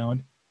research, we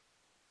found,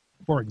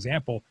 for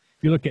example,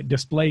 if you look at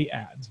display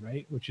ads,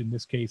 right, which in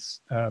this case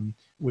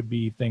would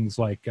be things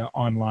like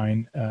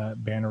online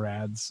banner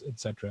ads,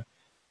 etc.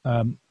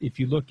 If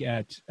you look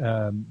at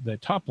the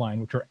top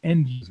line, which are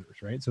end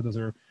users, right, so those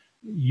are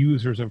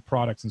users of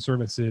products and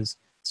services,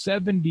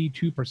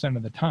 72%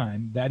 of the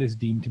time that is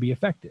deemed to be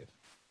effective.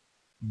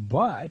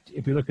 But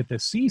if you look at the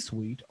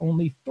C-suite,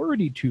 only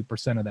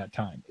 32% of that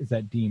time is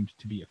that deemed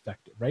to be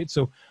effective, right?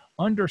 So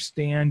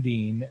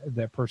understanding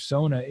the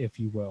persona, if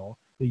you will,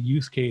 the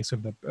use case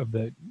of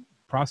the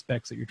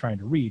prospects that you're trying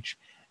to reach,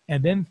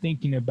 and then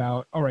thinking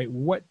about, all right,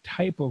 what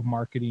type of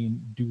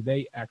marketing do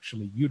they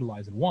actually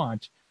utilize and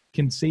want,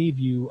 can save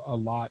you a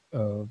lot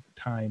of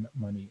time,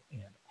 money,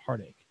 and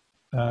heartache.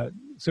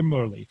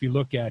 Similarly, if you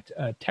look at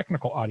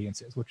technical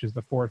audiences, which is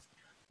the fourth,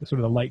 sort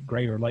of the light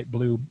gray or light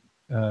blue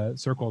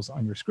circles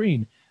on your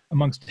screen,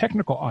 amongst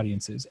technical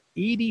audiences,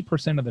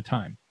 80% of the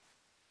time,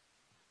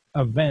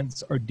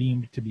 events are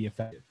deemed to be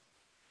effective.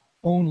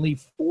 Only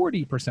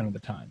 40% of the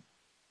time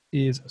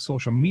is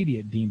social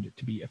media deemed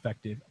to be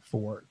effective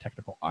for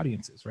technical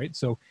audiences, right?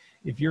 So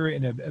if you're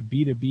in a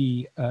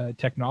B2B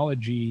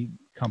technology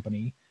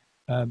company,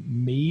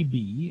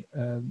 maybe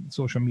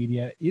social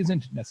media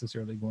isn't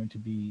necessarily going to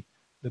be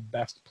the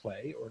best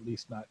play, or at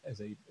least not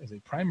as a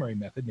primary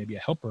method, maybe a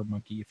helper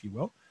monkey, if you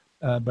will.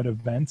 but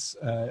events,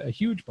 a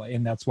huge play.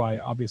 And that's why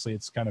obviously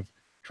it's kind of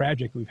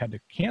tragic we've had to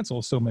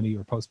cancel so many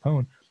or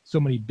postpone so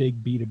many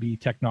big B2B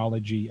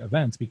technology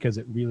events, because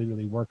it really,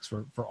 really works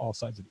for all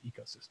sides of the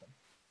ecosystem.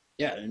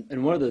 Yeah,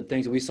 and one of the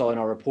things that we saw in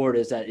our report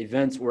is that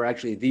events were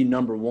actually the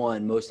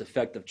 #1 most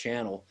effective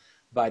channel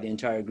by the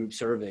entire group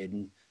surveyed.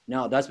 And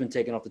now that's been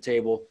taken off the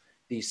table.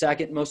 The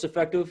second most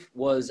effective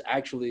was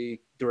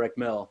actually direct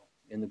mail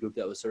in the group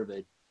that was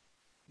surveyed.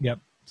 Yep,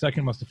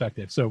 second most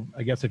effective. So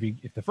I guess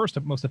if the first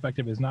most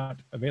effective is not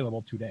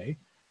available today,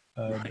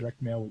 Right.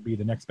 direct mail would be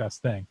the next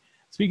best thing.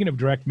 Speaking of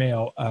direct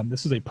mail,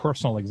 this is a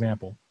personal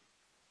example.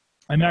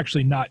 I'm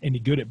actually not any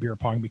good at beer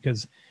pong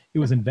because it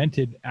was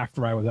invented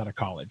after I was out of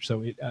college.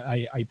 So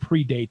I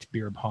predate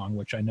beer pong,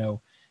 which I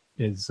know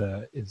is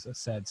a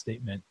sad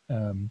statement.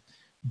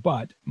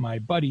 But my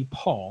buddy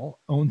Paul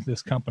owns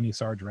this company,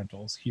 Sarge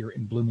Rentals, here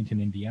in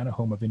Bloomington, Indiana,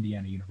 home of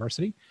Indiana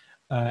University.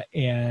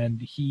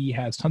 And he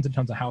has tons and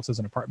tons of houses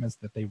and apartments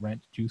that they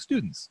rent to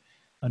students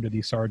under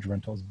the Sarge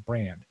Rentals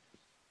brand.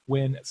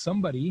 When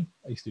somebody,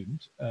 a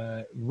student,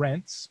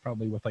 rents,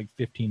 probably with like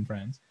 15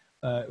 friends,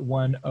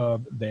 one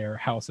of their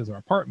houses or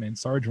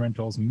apartments, Sarge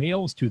Rentals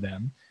mails to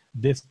them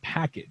this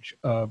package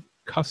of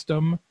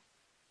custom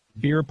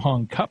beer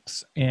pong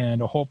cups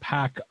and a whole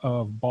pack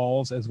of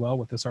balls as well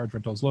with the Sarge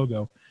Rentals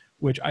logo,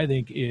 which I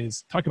think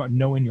is talking about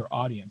knowing your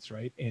audience,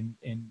 right? And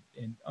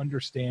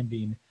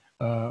understanding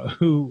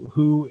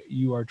who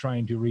you are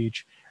trying to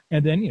reach.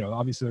 And then,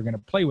 obviously they're going to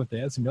play with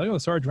this and be like, oh,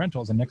 Sarge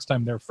Rentals. And next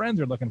time their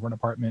friends are looking for an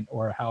apartment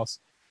or a house,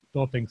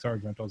 they'll think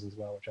Sarge Rentals as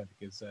well, which I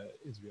think is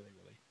really,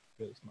 really,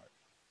 really smart.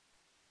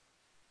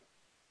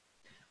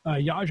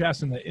 Yaj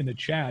asked in the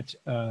chat,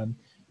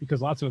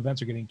 because lots of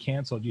events are getting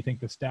canceled, do you think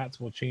the stats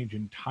will change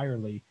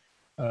entirely?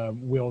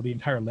 Will the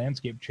entire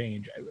landscape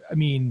change? I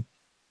mean,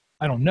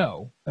 I don't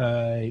know.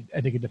 I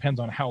think it depends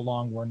on how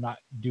long we're not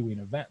doing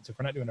events. If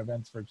we're not doing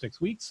events for 6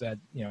 weeks,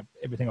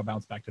 everything will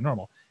bounce back to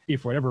normal.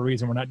 If for whatever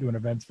reason we're not doing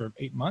events for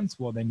 8 months,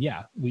 well then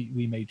yeah,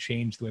 we may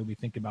change the way we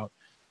think about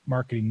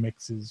marketing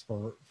mixes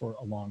for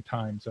a long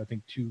time. So I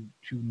think too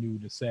new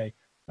to say.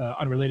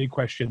 Unrelated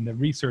question: the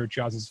research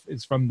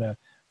is from the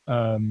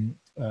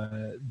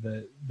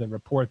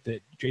report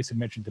that Jason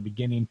mentioned at the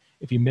beginning.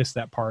 If you missed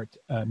that part,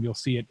 you'll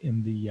see it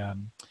in the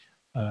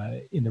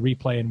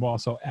replay, and we'll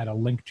also add a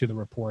link to the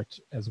report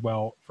as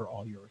well for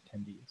all your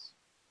attendees.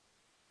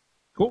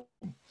 Cool.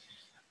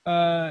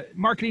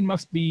 Marketing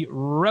must be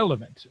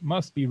relevant.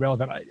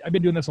 I've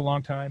been doing this a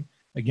long time.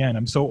 Again,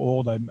 I'm so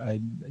old.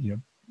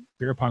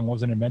 Beer pong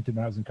wasn't invented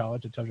when I was in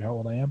college. It tells you how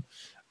old I am.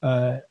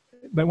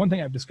 But one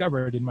thing I've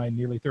discovered in my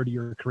nearly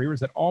 30-year career is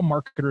that all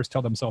marketers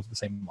tell themselves the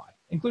same lie,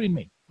 including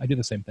me. I do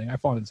the same thing. I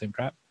fall into the same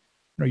trap.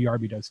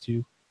 Yarby does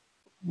too.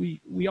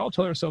 We all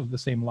tell ourselves the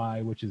same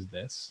lie, which is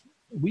this.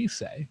 We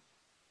say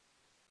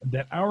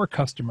that our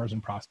customers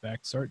and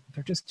prospects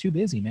they're just too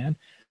busy, man.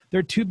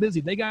 They're too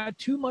busy. They got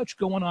too much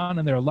going on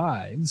in their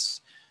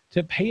lives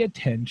to pay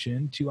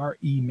attention to our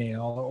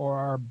email or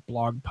our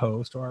blog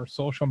post or our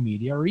social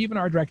media or even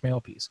our direct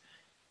mail piece.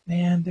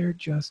 Man, they're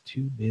just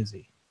too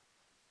busy.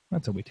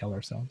 That's what we tell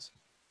ourselves.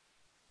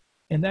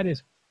 And that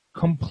is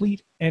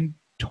complete and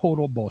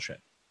total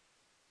bullshit.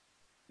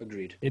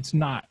 Agreed. It's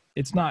not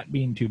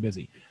being too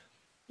busy.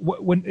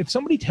 If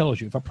somebody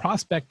tells you, if a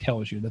prospect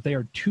tells you that they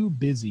are too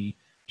busy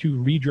to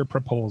read your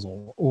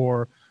proposal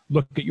or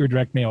look at your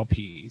direct mail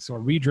piece or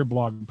read your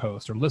blog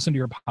post or listen to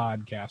your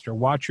podcast or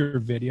watch your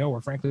video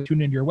or frankly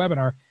tune into your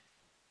webinar,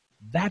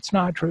 that's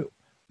not true.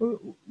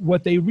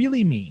 What they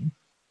really mean,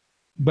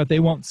 but they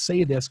won't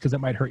say this because it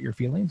might hurt your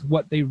feelings.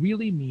 What they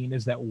really mean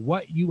is that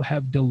what you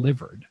have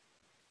delivered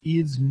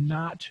is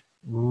not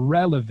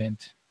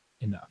relevant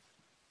enough.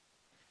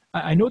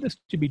 I know this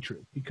to be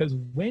true because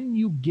when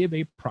you give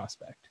a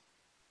prospect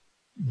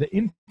the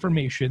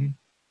information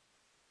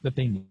that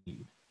they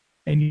need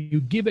and you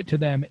give it to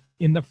them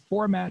in the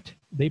format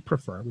they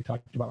prefer, we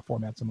talked about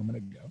formats a moment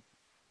ago,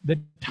 the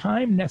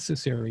time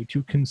necessary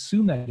to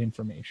consume that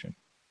information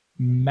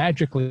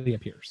magically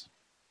appears.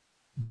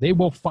 They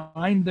will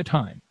find the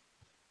time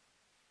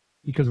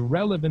because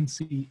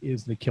relevancy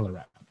is the killer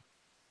app.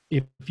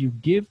 If you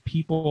give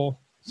people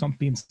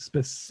something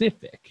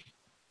specific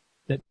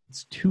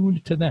that's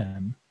tuned to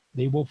them,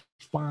 they will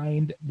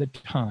find the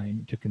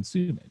time to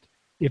consume it.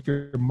 If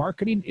your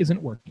marketing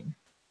isn't working,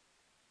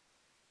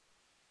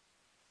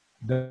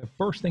 the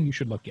first thing you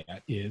should look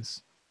at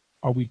is,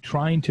 are we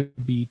trying to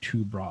be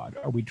too broad?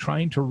 Are we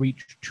trying to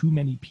reach too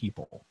many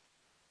people?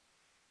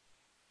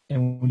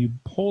 And when you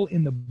pull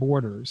in the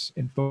borders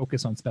and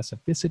focus on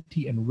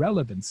specificity and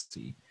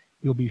relevancy,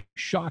 you'll be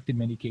shocked in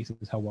many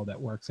cases how well that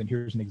works. And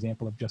here's an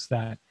example of just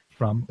that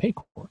from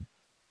Paycor.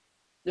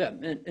 Yeah,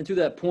 and to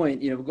that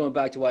point, we're going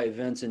back to why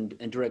events and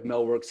direct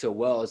mail work so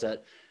well is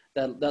that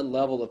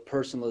level of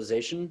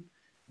personalization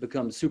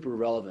becomes super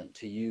relevant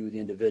to you, the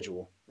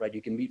individual, right?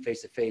 You can meet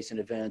face-to-face in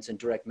events, and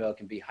direct mail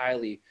can be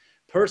highly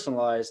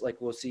personalized, like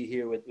we'll see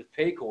here with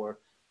Paycor.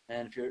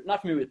 And if you're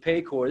not familiar with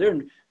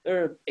Paycor,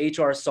 they're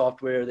HR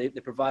software. They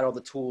provide all the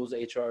tools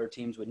HR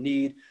teams would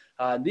need.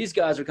 These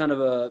guys are kind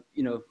of a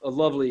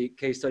lovely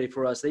case study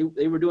for us.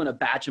 They were doing a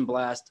batch and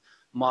blast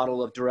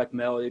model of direct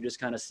mail. They just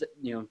kind of,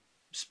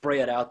 spray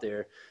it out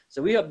there.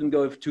 So we helped them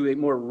go to a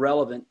more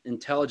relevant,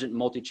 intelligent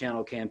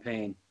multi-channel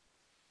campaign.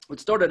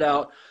 It started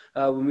out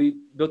when we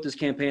built this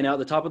campaign out,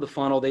 the top of the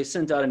funnel, they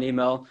sent out an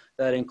email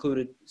that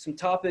included some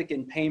topic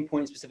and pain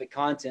point specific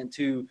content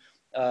to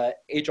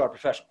HR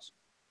professionals.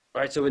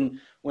 Right. So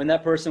when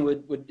that person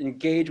would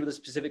engage with a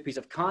specific piece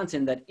of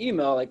content, that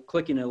email, like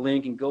clicking a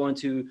link and going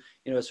to,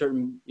 a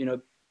certain,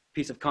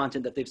 piece of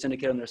content that they've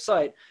syndicated on their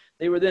site,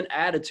 they were then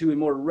added to a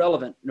more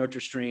relevant nurture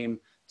stream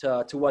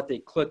to what they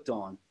clicked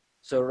on.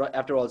 So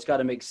after all, it's got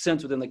to make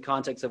sense within the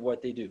context of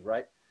what they do.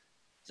 Right.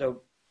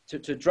 So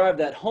to drive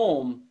that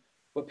home,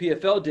 what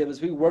PFL did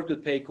was we worked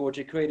with Paycor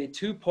to create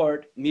a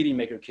 2-part meeting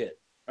maker kit.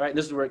 All right.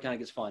 This is where it kind of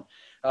gets fun.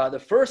 The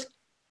first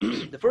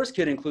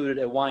kit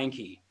included a wine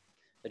key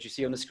that you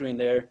see on the screen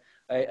there,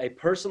 a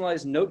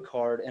personalized note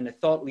card, and a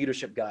thought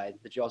leadership guide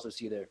that you also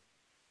see there.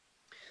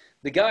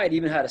 The guide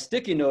even had a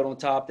sticky note on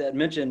top that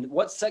mentioned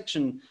what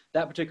section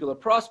that particular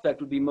prospect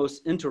would be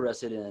most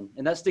interested in.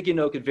 And that sticky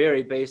note could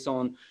vary based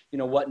on,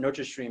 what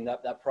nurture stream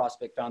that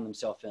prospect found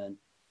themselves in.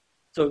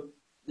 So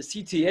the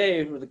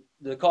CTA, or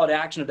the call to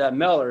action of that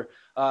mailer,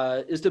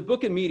 is to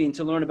book a meeting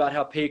to learn about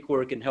how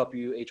Paycor can help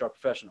you, HR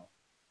professional.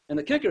 And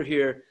the kicker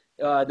here,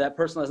 that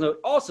personalized note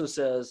also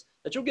says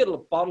that you'll get a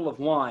bottle of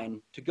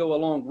wine to go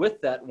along with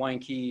that wine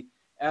key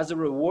as a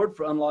reward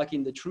for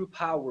unlocking the true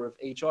power of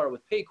HR with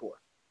Paycor.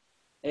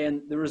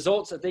 And the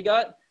results that they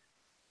got,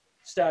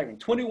 staggering.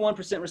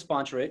 21%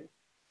 response rate.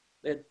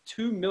 They had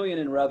 $2 million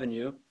in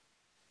revenue.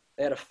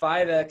 They had a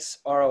 5x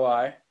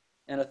ROI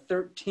and a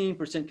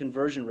 13%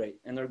 conversion rate.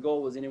 And their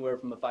goal was anywhere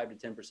from a 5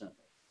 to 10%.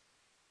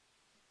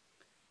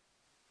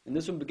 And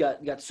this one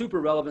got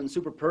super relevant and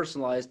super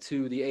personalized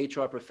to the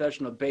HR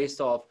professional based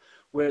off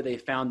where they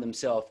found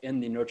themselves in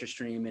the nurture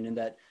stream and in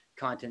that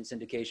content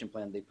syndication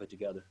plan they put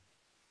together.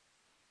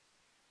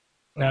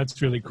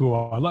 That's really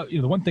cool. I love,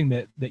 the one thing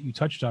that you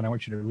touched on, I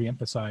want you to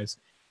reemphasize,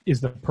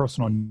 is the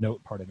personal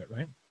note part of it,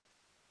 right?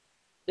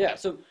 Yeah.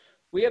 So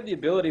we have the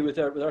ability with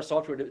our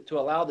software to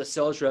allow the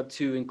sales rep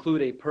to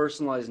include a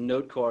personalized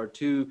note card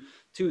to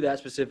that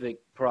specific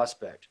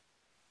prospect,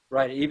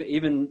 right?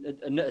 Even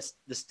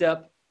the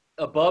step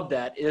above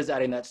that is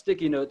adding that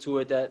sticky note to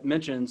it that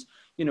mentions,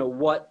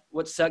 what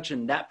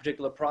section that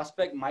particular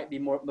prospect might be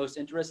most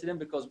interested in,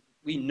 because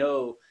we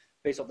know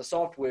based off the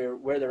software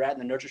where they're at in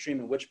the nurture stream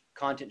and which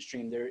content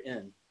stream they're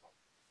in.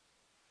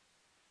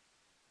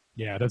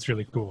 Yeah, that's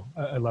really cool.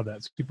 I love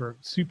that. Super,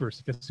 super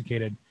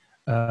sophisticated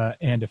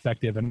and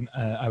effective. And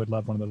I would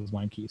love one of those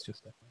wine keys.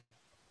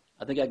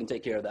 I think I can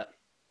take care of that.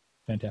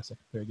 Fantastic.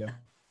 There you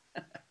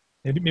go.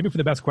 maybe for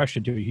the best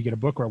question too, you get a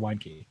book or a wine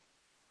key.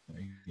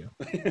 There you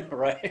go.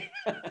 Right.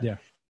 Yeah.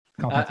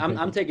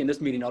 I'm taking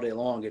this meeting all day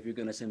long if you're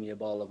going to send me a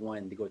bottle of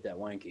wine to go with that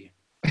wine key.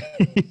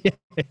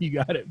 You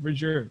got it, for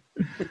sure.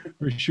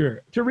 For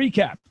sure. To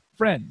recap,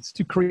 friends,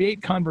 to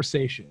create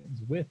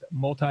conversations with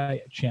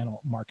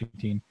multi-channel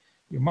marketing,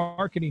 your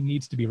marketing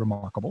needs to be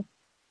remarkable,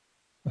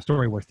 a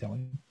story worth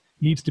telling,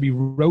 needs to be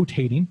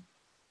rotating,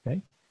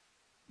 okay?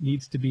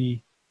 Needs to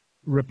be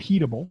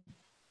repeatable,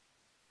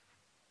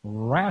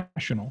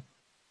 rational,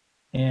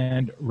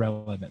 and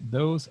relevant.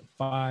 Those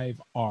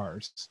 5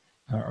 R's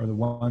are the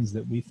ones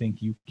that we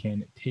think you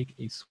can take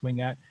a swing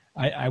at.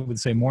 I would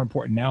say more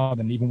important now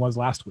than it even was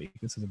last week.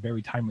 This is a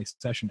very timely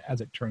session, as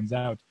it turns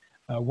out.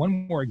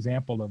 One more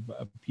example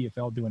of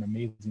PFL doing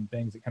amazing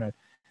things that kind of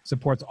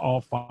supports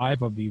all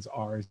 5 of these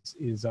R's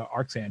is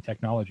Arxan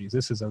Technologies.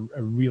 This is a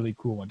really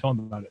cool one. Tell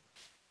them about it.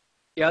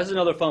 Yeah, this is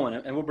another fun one,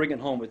 and we'll bring it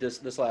home with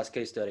this last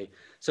case study.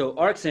 So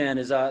Arxan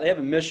is, they have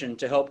a mission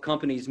to help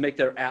companies make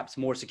their apps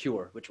more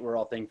secure, which we're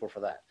all thankful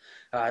for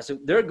that. So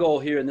their goal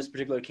here in this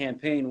particular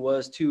campaign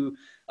was to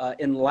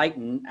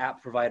enlighten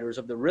app providers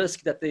of the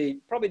risk that they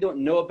probably don't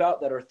know about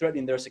that are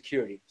threatening their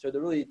security. So they're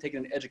really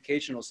taking an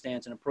educational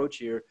stance and approach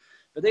here.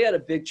 But they had a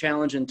big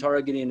challenge in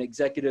targeting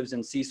executives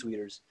and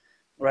C-suiters,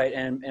 right?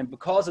 And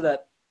because of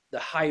that, the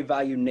high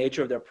value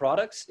nature of their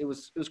products, it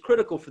was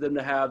critical for them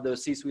to have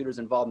those C-suiters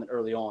involvement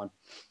early on.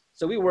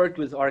 So we worked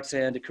with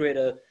Arxan to create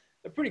a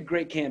pretty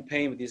great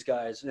campaign with these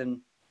guys. And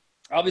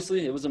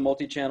obviously it was a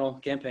multi-channel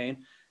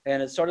campaign,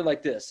 and it started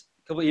like this.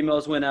 A couple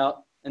emails went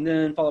out, and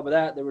then followed by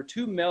that, there were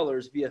 2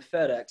 mailers via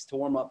FedEx to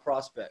warm up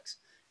prospects.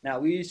 Now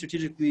we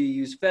strategically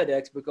use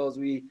FedEx because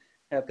we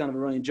have kind of a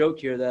running joke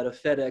here that a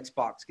FedEx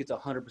box gets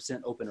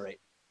 100% open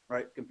rate,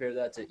 right? Compare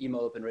that to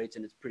email open rates,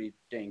 and it's pretty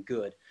dang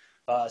good.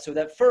 So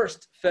that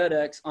first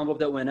FedEx envelope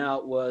that went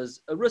out was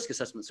a risk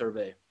assessment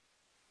survey,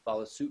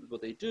 follow suit with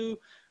what they do.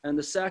 And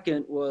the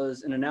second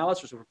was an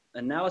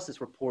analysis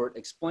report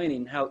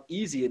explaining how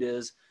easy it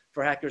is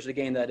for hackers to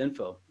gain that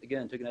info.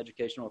 Again, took an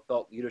educational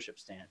thought leadership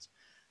stance.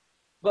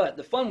 But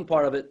the fun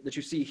part of it that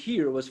you see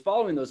here was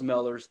following those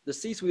mailers, the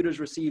C-suiters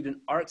received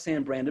an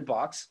Arxan branded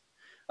box.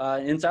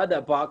 Inside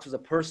that box was a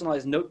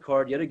personalized note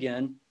card yet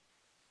again.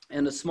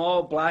 and a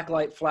small black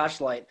light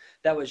flashlight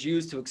that was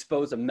used to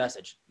expose a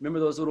message. Remember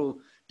those little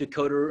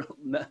decoder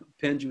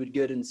pins you would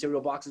get in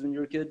cereal boxes when you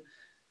were a kid?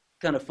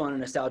 Kind of fun and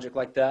nostalgic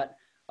like that.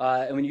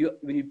 And when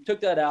you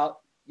took that out,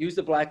 use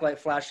the black light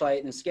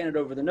flashlight and scan it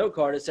over the note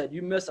card, it said,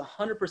 you miss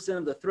 100%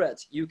 of the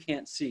threats you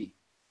can't see.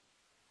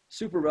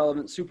 Super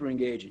relevant, super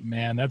engaging.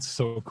 Man, that's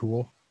so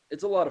cool.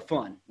 It's a lot of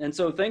fun. And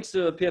so thanks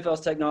to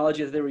PFL's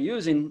technology that they were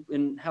using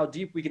and how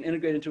deep we can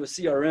integrate into a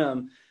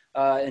CRM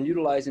and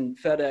utilizing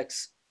the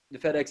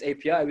FedEx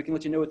API, we can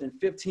let you know within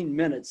 15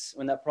 minutes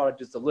when that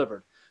product is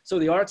delivered. So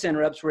the Arxan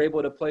reps were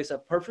able to place a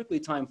perfectly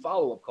timed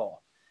follow-up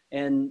call.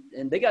 And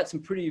they got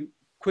some pretty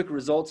quick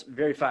results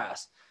very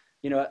fast.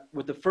 You know,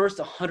 with the first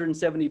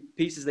 170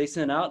 pieces they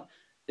sent out,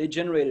 they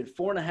generated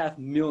 4.5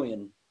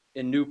 million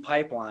in new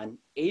pipeline,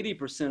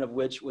 80% of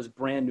which was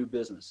brand new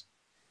business.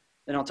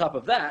 And on top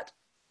of that,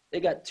 they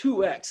got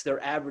 2x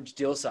their average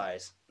deal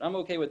size. I'm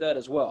okay with that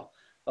as well,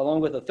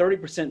 along with a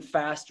 30%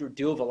 faster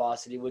deal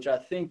velocity, which I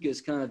think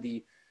is kind of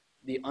the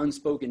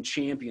unspoken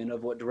champion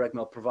of what direct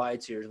mail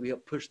provides here. Is we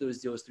help push those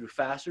deals through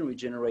faster, and we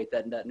generate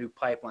that new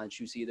pipeline that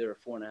you see there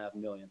of 4.5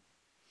 million.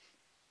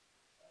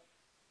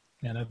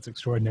 Yeah, that's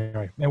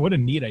extraordinary. Man, what a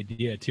neat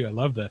idea too. I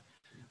love the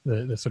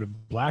sort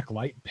of black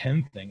light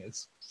pen thing.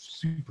 It's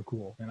super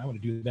cool. And I want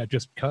to do that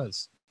just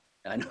because.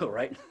 I know,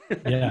 right?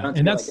 Yeah.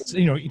 And that's,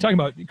 you know, you're talking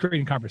about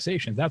creating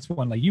conversations. That's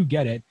one, like, you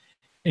get it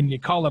and you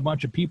call a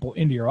bunch of people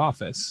into your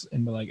office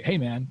and be like, hey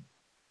man,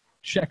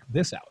 check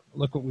this out.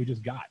 Look what we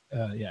just got.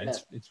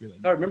 It's really neat.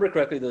 If I remember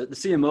correctly, the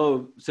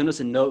CMO sent us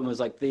a note and was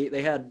like,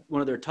 they had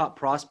one of their top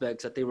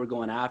prospects that they were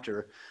going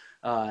after.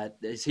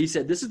 He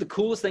said, this is the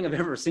coolest thing I've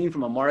ever seen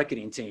from a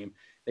marketing team.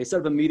 They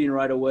set up a meeting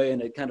right away,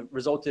 and it kind of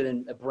resulted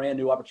in a brand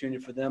new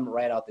opportunity for them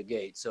right out the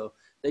gate. So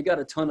they got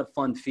a ton of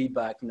fun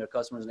feedback from their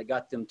customers, and it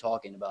got them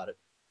talking about it.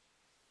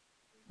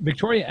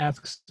 Victoria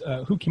asks,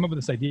 who came up with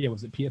this idea?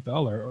 Was it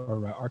PFL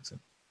or Arxan?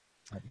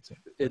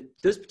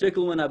 This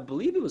particular one, I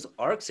believe it was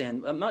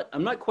Arxan.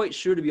 I'm not quite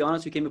sure, to be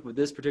honest, who came up with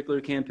this particular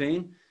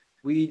campaign.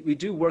 We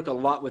do work a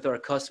lot with our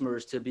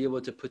customers to be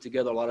able to put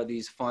together a lot of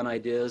these fun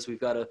ideas. We've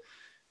got a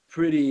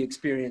pretty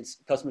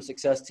experienced customer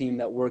success team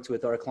that works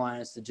with our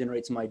clients to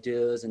generate some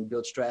ideas and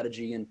build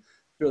strategy and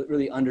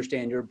really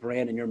understand your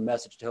brand and your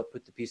message to help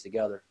put the piece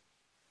together.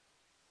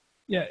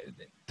 Yeah,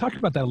 talk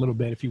about that a little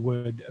bit, if you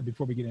would,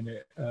 before we get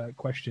into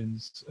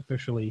questions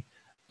officially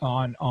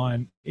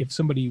on if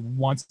somebody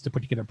wants to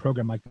put together a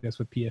program like this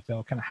with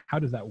PFL, kind of how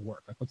does that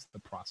work? Like, what's the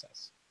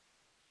process?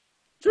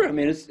 Sure. I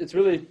mean, it's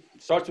really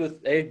starts with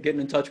A,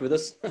 getting in touch with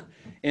us,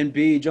 and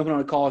B, jumping on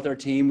a call with our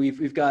team.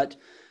 We've got,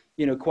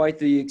 you know, quite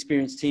the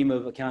experienced team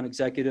of account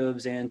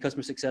executives and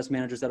customer success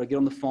managers that'll get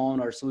on the phone.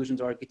 Our solutions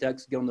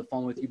architects get on the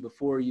phone with you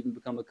before you even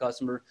become a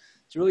customer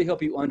to really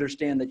help you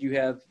understand that you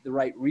have the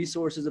right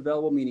resources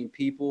available, meaning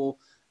people,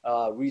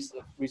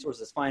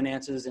 resources,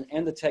 finances,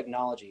 and the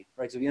technology,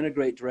 right? So we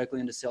integrate directly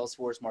into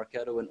Salesforce,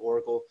 Marketo, and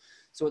Oracle.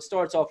 So it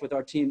starts off with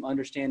our team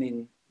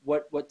understanding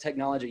what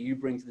technology you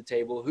bring to the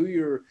table, who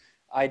your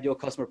ideal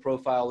customer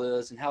profile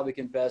is, and how we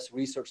can best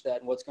research that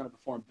and what's going to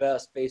perform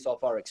best based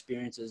off our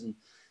experiences. And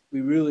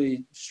we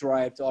really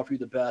strive to offer you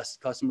the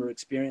best customer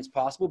experience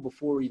possible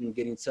before even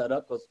getting set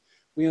up, because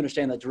we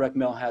understand that direct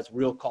mail has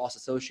real costs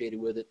associated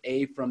with it.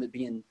 A, from it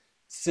being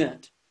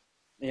sent,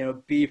 you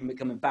know, B, from it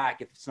coming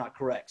back if it's not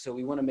correct. So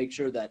we want to make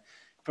sure that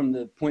from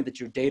the point that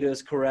your data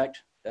is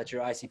correct, that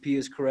your ICP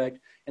is correct,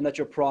 and that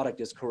your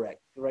product is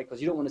correct, right?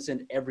 Because you don't want to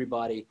send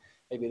everybody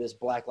maybe this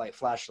black light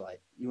flashlight.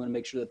 You want to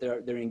make sure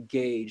that they're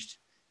engaged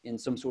in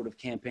some sort of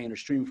campaign or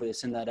stream before they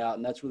send that out.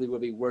 And that's really where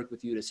we work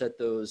with you to set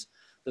those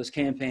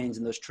campaigns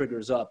and those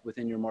triggers up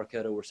within your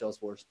Marketo or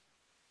Salesforce.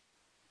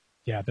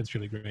 Yeah, that's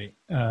really great.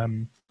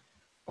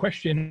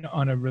 Question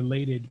on a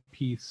related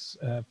piece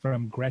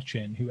from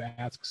Gretchen, who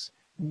asks,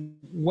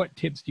 what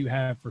tips do you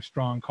have for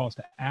strong calls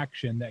to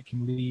action that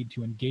can lead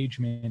to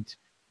engagement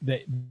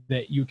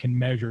that you can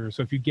measure?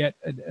 So if you get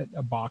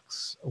a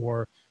box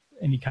or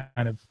any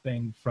kind of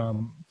thing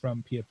from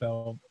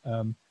PFL,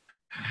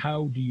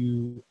 how do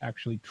you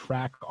actually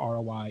track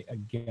ROI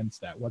against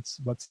that? What's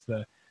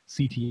the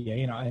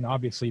CTA? And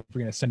obviously, if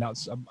we're going to send out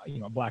some,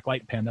 a black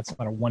light pen, that's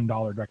not a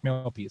 $1 direct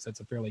mail piece.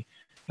 That's a fairly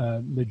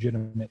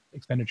legitimate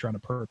expenditure on a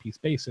per piece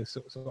basis.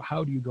 So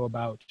how do you go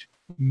about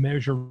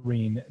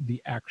measuring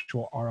the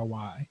actual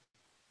ROI?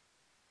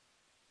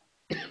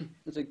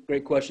 That's a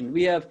great question.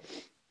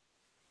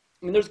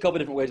 There's a couple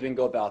different ways we can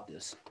go about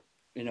this.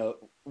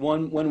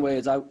 One way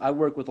is I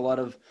work with a lot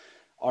of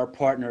our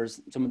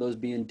partners, some of those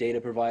being data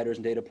providers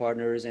and data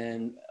partners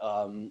and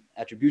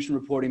attribution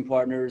reporting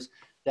partners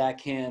that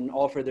can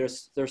offer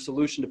their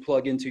solution to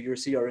plug into your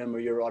CRM or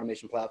your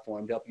automation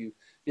platform to help you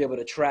be able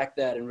to track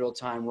that in real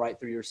time right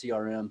through your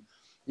CRM.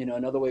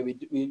 Another way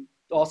we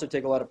also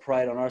take a lot of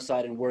pride on our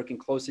side in working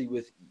closely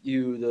with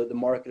you, the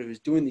marketer who's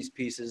doing these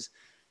pieces,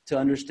 to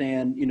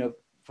understand,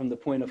 from the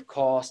point of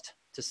cost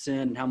to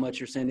send and how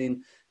much you're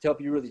sending, to help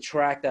you really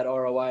track that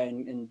ROI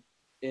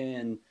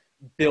and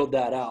build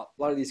that out.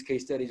 A lot of these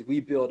case studies we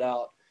build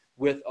out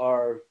with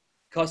our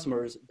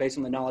customers based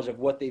on the knowledge of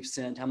what they've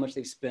sent, how much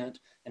they've spent,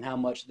 and how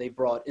much they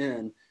brought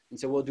in. And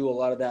so we'll do a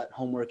lot of that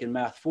homework and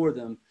math for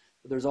them.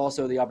 But there's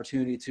also the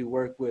opportunity to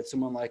work with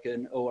someone like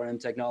an ORM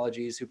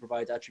Technologies who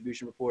provides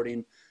attribution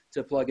reporting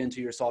to plug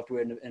into your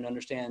software and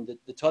understand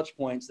the touch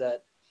points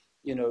that,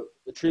 you know,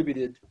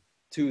 attributed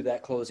to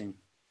that closing.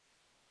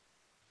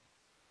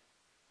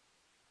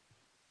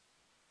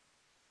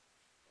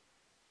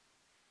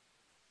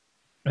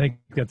 I think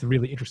that's a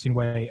really interesting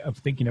way of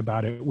thinking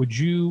about it. Would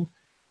you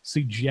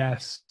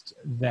suggest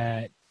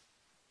that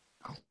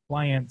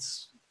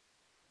clients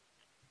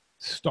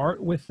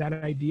start with that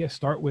idea,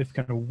 start with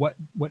kind of what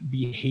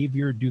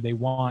behavior do they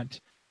want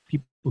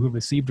people who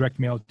receive direct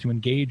mail to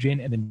engage in,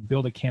 and then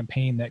build a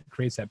campaign that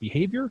creates that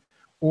behavior?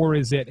 Or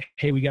is it,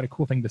 hey, we got a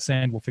cool thing to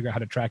send, we'll figure out how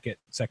to track it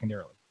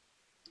secondarily?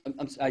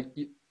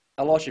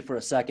 I lost you for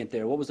a second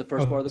there. What was the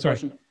first part of the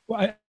question?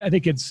 Well, I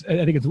think it's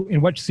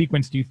in what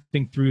sequence do you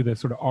think through the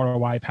sort of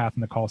ROI path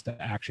and the calls to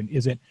action?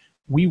 Is it,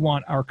 we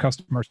want our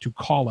customers to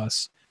call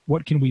us,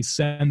 what can we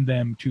send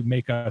them to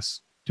make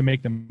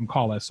them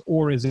call us?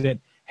 Or is it,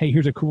 hey,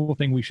 here's a cool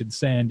thing we should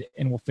send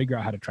and we'll figure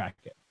out how to track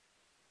it?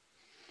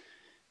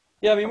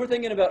 Yeah, I mean, we're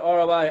thinking about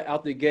ROI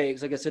out the gate.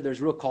 'Cause like I said,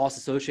 there's real costs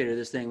associated with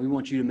this thing. We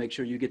want you to make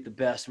sure you get the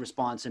best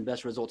response and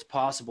best results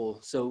possible.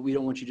 So we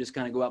don't want you to just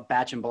kind of go out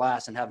batch and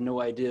blast and have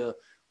no idea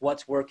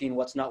what's working,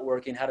 what's not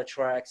working, how to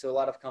track. So a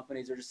lot of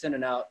companies are just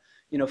sending out,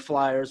 you know,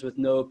 flyers with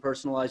no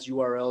personalized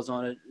URLs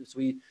on it. So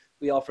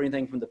we offer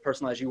anything from the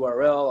personalized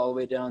URL all the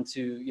way down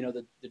to, you know,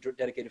 the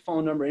dedicated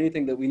phone number,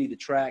 anything that we need to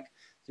track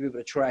to be able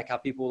to track how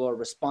people are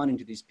responding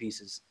to these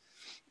pieces.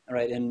 All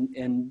right.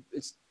 And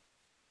it's,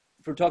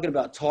 if we're talking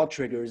about talk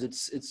triggers,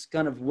 it's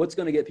kind of what's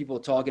going to get people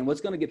talking,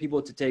 what's going to get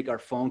people to take our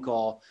phone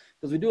call,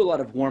 because we do a lot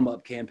of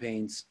warm-up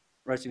campaigns,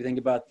 right? So if you think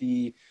about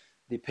the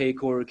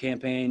Paycor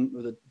campaign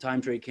or the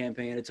time trade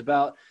campaign, it's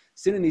about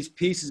sending these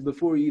pieces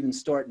before you even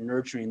start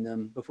nurturing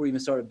them, before you even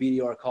start a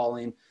BDR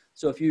calling.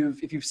 So if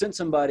you've sent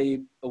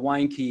somebody a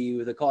wine key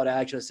with a call to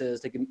action that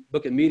says,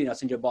 book a meeting, I'll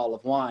send you a bottle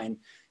of wine,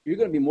 you're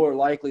going to be more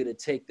likely to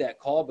take that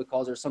call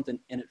because there's something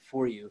in it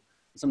for you,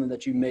 something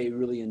that you may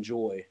really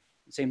enjoy.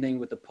 Same thing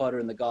with the putter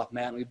and the golf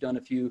mat. And we've done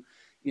a few,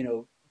 you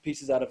know,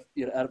 pieces out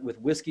with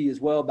whiskey as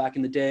well back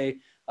in the day.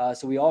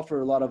 So we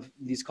offer a lot of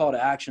these call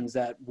to actions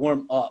that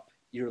warm up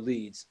your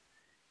leads.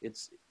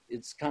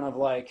 It's kind of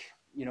like,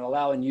 you know,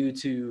 allowing you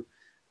to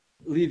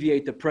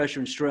alleviate the pressure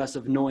and stress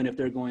of knowing if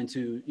they're going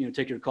to, you know,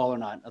 take your call or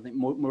not. I think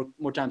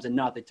more times than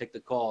not, they take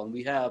the call. And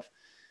we have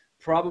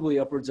probably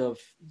upwards of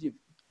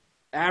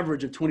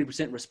average of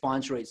 20%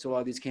 response rates to a lot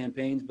of these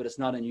campaigns, but it's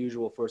not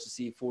unusual for us to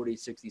see 40,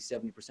 60,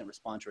 70%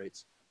 response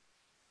rates.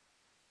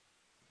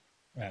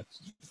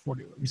 That's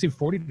 40. You see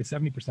 40 to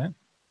 70%?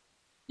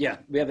 Yeah,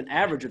 we have an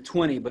average of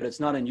 20, but it's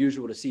not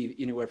unusual to see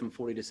anywhere from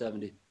 40 to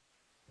 70.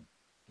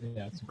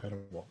 Yeah, it's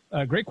incredible.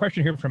 Great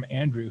question here from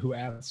Andrew, who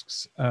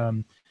asks,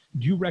 do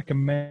you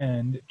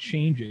recommend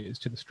changes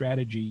to the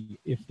strategy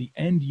if the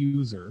end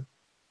user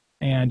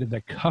and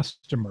the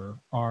customer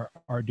are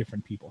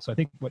different people? So I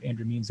think what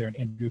Andrew means there, and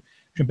Andrew,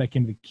 jump back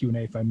into the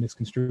Q&A if I'm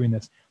misconstruing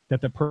this,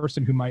 that the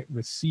person who might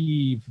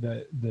receive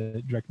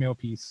the direct mail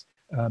piece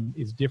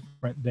is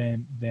different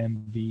than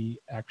the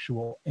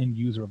actual end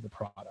user of the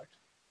product.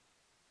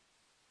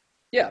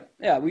 Yeah,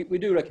 we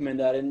do recommend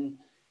that. And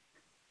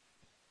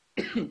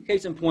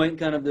case in point,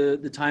 kind of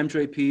the time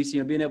trade piece,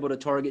 you know, being able to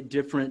target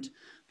different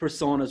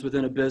personas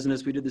within a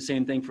business. We did the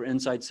same thing for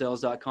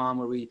InsideSales.com,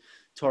 where we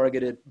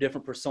targeted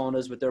different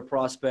personas with their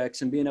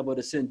prospects and being able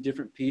to send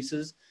different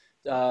pieces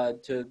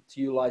to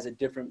utilize a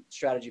different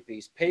strategy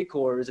piece.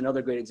 Paycor is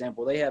another great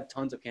example. They have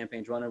tons of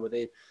campaigns running where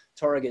they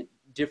target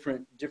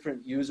different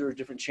users,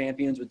 different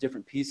champions with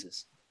different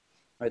pieces,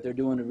 right? They're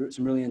doing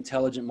some really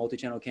intelligent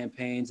multi-channel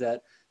campaigns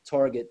that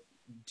target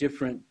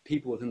different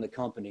people within the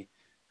company,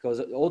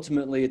 because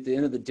ultimately at the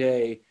end of the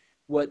day,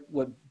 what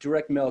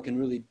direct mail can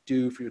really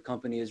do for your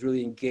company is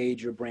really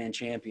engage your brand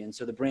champion.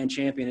 So the brand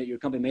champion at your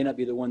company may not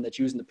be the one that's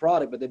using the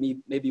product, but they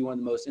may be one of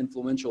the most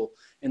influential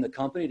in the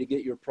company to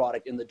get your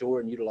product in the door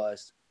and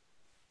utilized.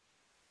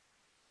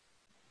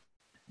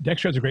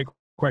 Dexter has a great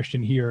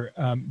question here.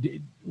 Do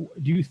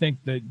you think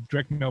the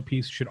direct mail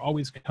piece should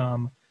always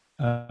come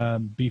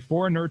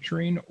before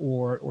nurturing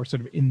or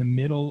sort of in the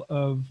middle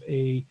of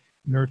a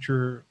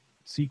nurture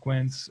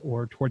sequence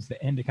or towards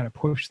the end to kind of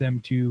push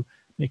them to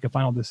make a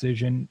final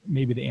decision?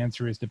 Maybe the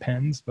answer is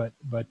depends, but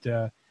what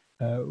do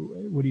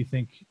you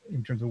think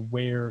in terms of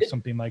where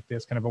something like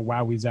this, kind of a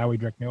wowie zowie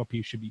direct mail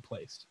piece, should be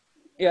placed?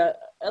 Yeah,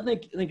 I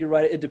think you're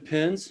right. It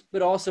depends,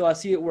 but also I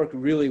see it work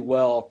really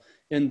well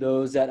in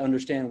those that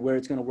understand where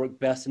it's going to work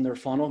best in their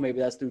funnel. Maybe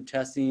that's through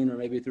testing, or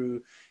maybe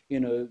through, you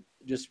know,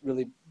 just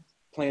really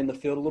playing the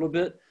field a little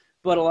bit.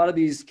 But a lot of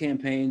these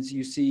campaigns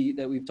you see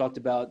that we've talked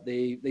about,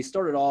 they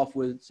started off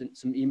with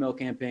some email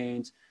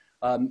campaigns,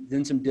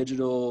 then some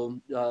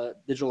digital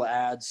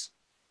ads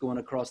going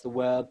across the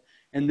web,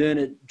 and then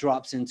it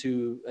drops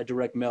into a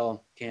direct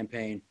mail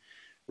campaign,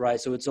 right?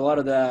 So it's a lot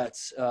of that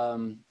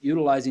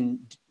utilizing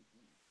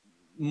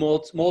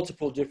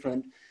multiple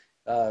different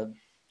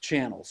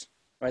channels.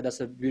 right? That's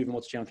the beauty of a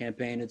multi-channel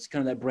campaign. It's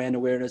kind of that brand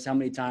awareness. How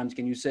many times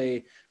can you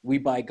say we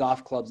buy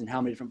golf clubs in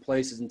how many different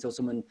places until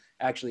someone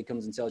actually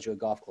comes and sells you a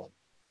golf club,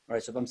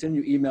 right? So if I'm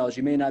sending you emails,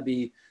 you may not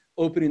be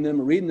opening them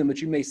or reading them,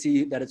 but you may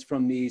see that it's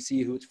from me,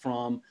 see who it's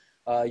from.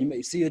 You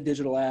may see a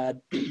digital ad,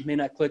 may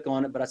not click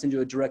on it, but I send you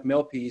a direct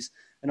mail piece,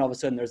 and all of a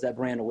sudden there's that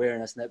brand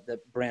awareness and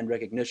that brand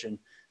recognition.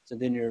 So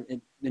then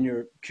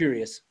you're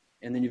curious,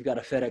 and then you've got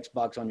a FedEx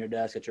box on your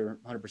desk that you're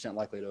 100%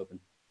 likely to open.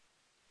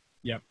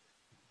 Yep.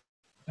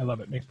 I love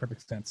it. Makes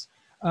perfect sense.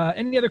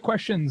 Any other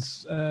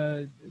questions,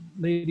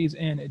 ladies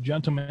and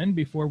gentlemen,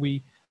 before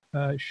we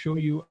show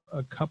you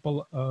a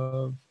couple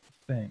of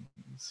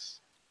things?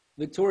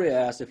 Victoria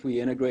asked if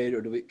we integrate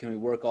or can we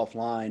work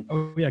offline?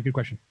 Oh, yeah, good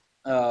question.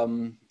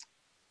 I'm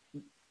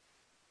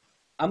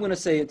going to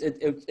say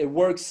it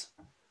works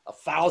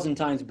 1,000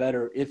 times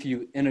better if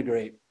you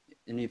integrate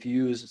and if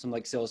you use something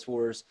like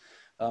Salesforce,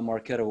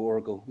 Marketo,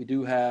 Oracle. We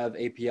do have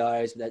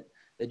APIs that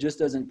just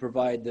doesn't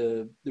provide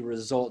the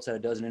results that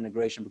it does in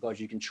integration, because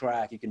you can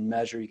track, you can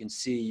measure, you can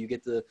see, you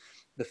get the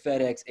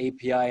FedEx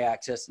API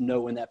access to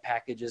know when that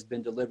package has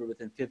been delivered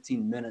within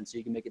 15 minutes, so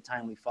you can make a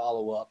timely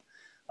follow-up.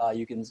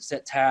 You can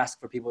set tasks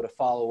for people to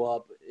follow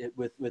up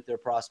with their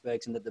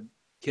prospects and that the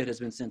kit has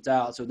been sent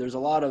out. So there's a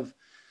lot of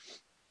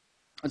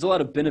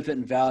benefit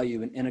and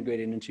value in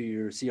integrating into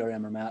your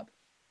CRM or map.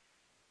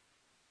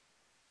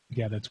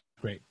 Yeah, that's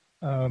great.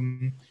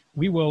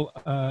 We will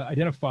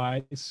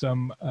identify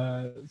some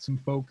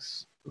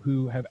folks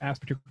who have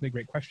asked particularly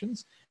great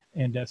questions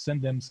and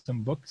send them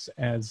some books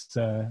as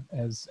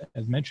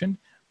mentioned.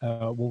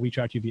 We'll reach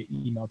out to you via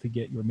email to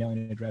get your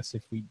mailing address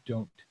if we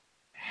don't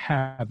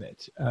have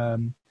it.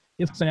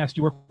 Ilson asked, do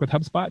you work with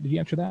HubSpot? Did you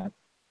answer that?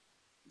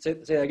 Say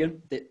that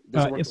again.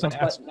 Ilson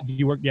asked, do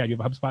you work? Yeah, do you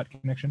have a HubSpot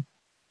connection?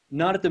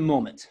 Not at the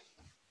moment,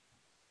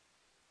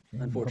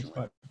 Okay,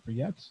 unfortunately. HubSpot for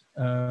yet.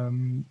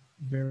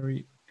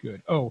 Very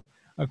good. Oh,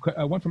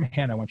 one from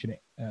Hannah I want you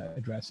to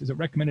address. Is it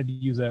recommended to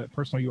use a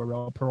personal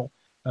URL, Pearl,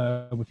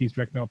 with these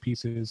direct mail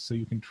pieces so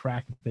you can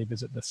track if they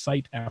visit the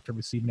site after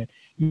receiving it?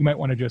 You might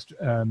want to just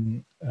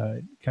kind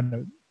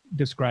of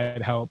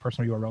describe how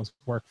personal URLs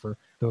work for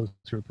those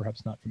who are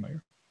perhaps not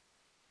familiar.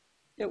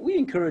 Yeah, we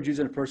encourage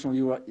using a personalized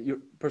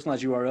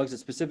URL because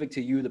it's specific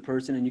to you, the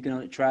person, and you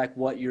can track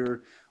what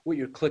you're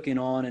clicking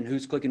on and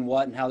who's clicking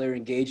what and how they're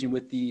engaging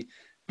with the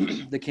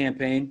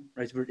campaign.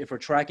 Right? If we're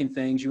tracking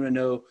things, you want to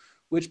know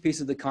which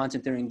piece of the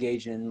content they're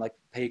engaging in, like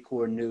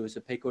Paycor News. So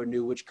Paycor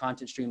knew which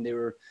content stream they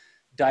were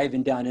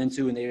diving down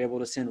into, and they were able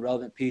to send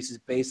relevant pieces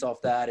based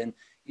off that. And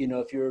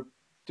if you're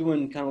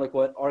doing kind of like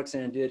what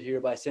Arxan did here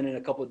by sending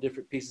a couple of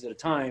different pieces at a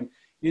time,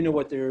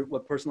 what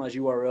personalized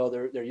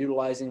URL they're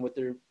utilizing, what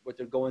they're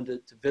going to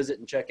visit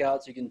and check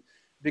out. So you can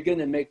begin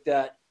to make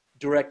that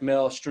direct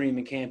mail stream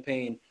and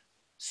campaign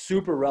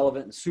super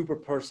relevant and super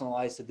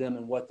personalized to them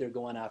and what they're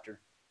going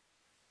after.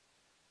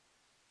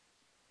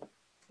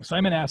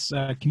 Simon asks,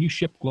 can you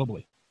ship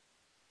globally?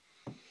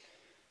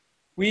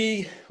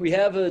 We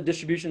have a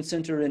distribution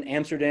center in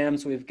Amsterdam,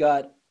 so we've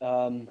got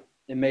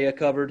EMEA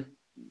covered.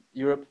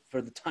 Europe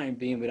for the time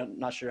being,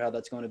 not sure how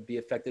that's going to be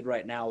affected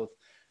right now with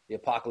the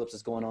apocalypse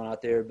that's going on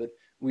out there, but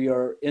we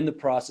are in the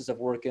process of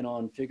working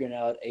on figuring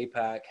out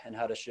APAC and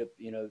how to ship,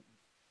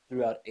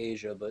 throughout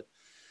Asia. But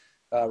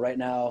right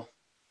now,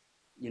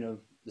 the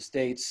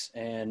States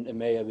and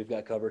EMEA we've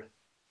got covered.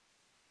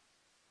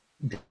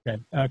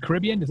 Okay.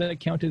 Caribbean, does that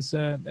count as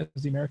the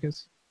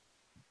Americas?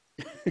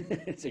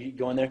 So you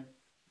going there?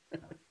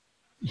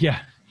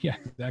 Yeah,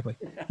 exactly.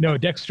 No,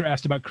 Dexter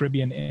asked about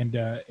Caribbean and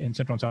in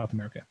Central and South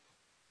America.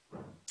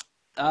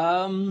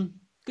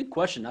 Good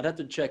question. I'd have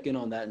to check in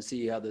on that and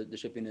see how the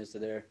shipping is to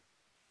there.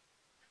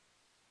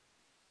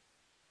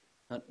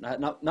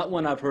 Not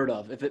one I've heard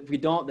of. If we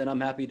don't, then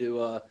I'm happy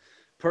to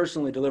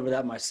personally deliver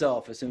that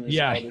myself as soon as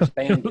all this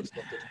ban gets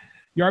lifted.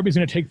 Yarby's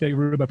going to take the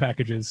Aruba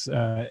packages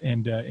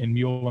and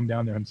mule them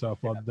down there himself.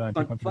 Well done.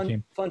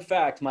 Fun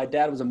fact, my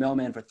dad was a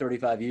mailman for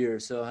 35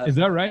 years. So I have Is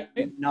that right?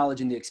 knowledge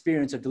and the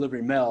experience of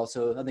delivering mail.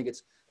 So I think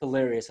it's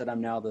hilarious that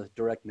I'm now the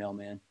direct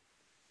mailman.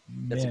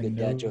 That's a good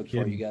dad joke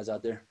for you guys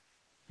out there.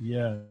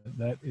 Yeah,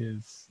 that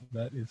is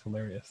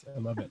hilarious. I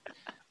love it.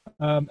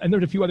 And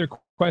there's a few other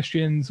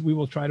questions. We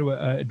will try to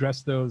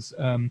address those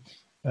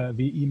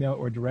via email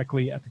or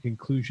directly at the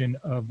conclusion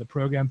of the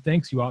program.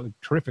 Thanks, you all.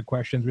 Terrific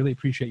questions. Really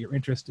appreciate your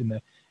interest in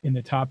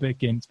the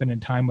topic and spending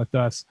time with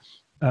us.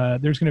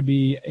 There's going to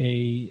be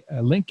a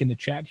link in the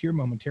chat here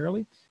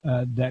momentarily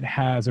that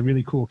has a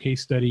really cool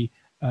case study,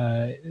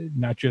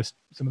 not just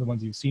some of the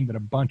ones you've seen, but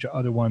a bunch of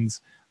other ones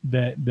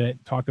that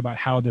talk about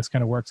how this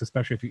kind of works,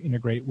 especially if you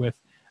integrate with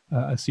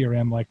a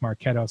CRM like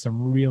Marketo.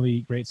 Some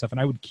really great stuff. And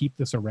I would keep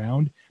this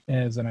around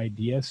as an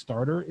idea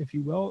starter, if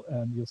you will.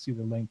 You'll see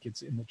the link.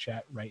 It's in the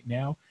chat right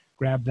now.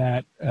 Grab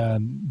that,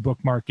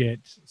 bookmark it,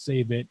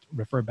 save it,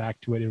 refer back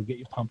to it. It'll get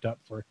you pumped up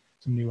for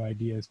some new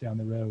ideas down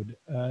the road.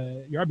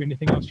 Yarby,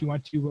 anything else you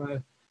want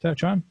to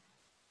touch on?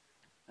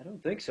 I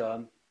don't think so.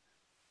 I'm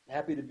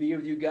happy to be here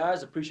with you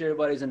guys. Appreciate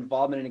everybody's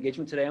involvement and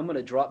engagement today. I'm going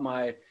to drop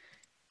my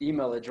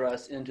email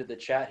address into the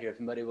chat here. If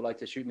anybody would like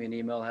to shoot me an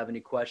email, have any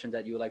questions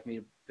that you would like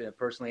me to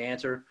personally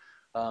answer,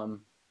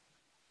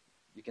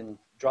 you can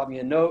drop me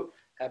a note.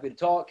 Happy to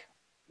talk.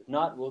 If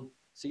not, we'll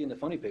see you in the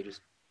funny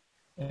pages.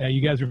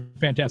 You guys are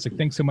fantastic.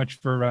 Thanks so much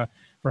for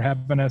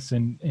having us,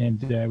 and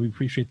we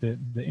appreciate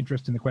the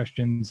interest in the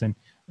questions, and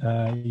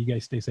you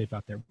guys stay safe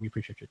out there. We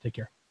appreciate you. Take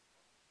care.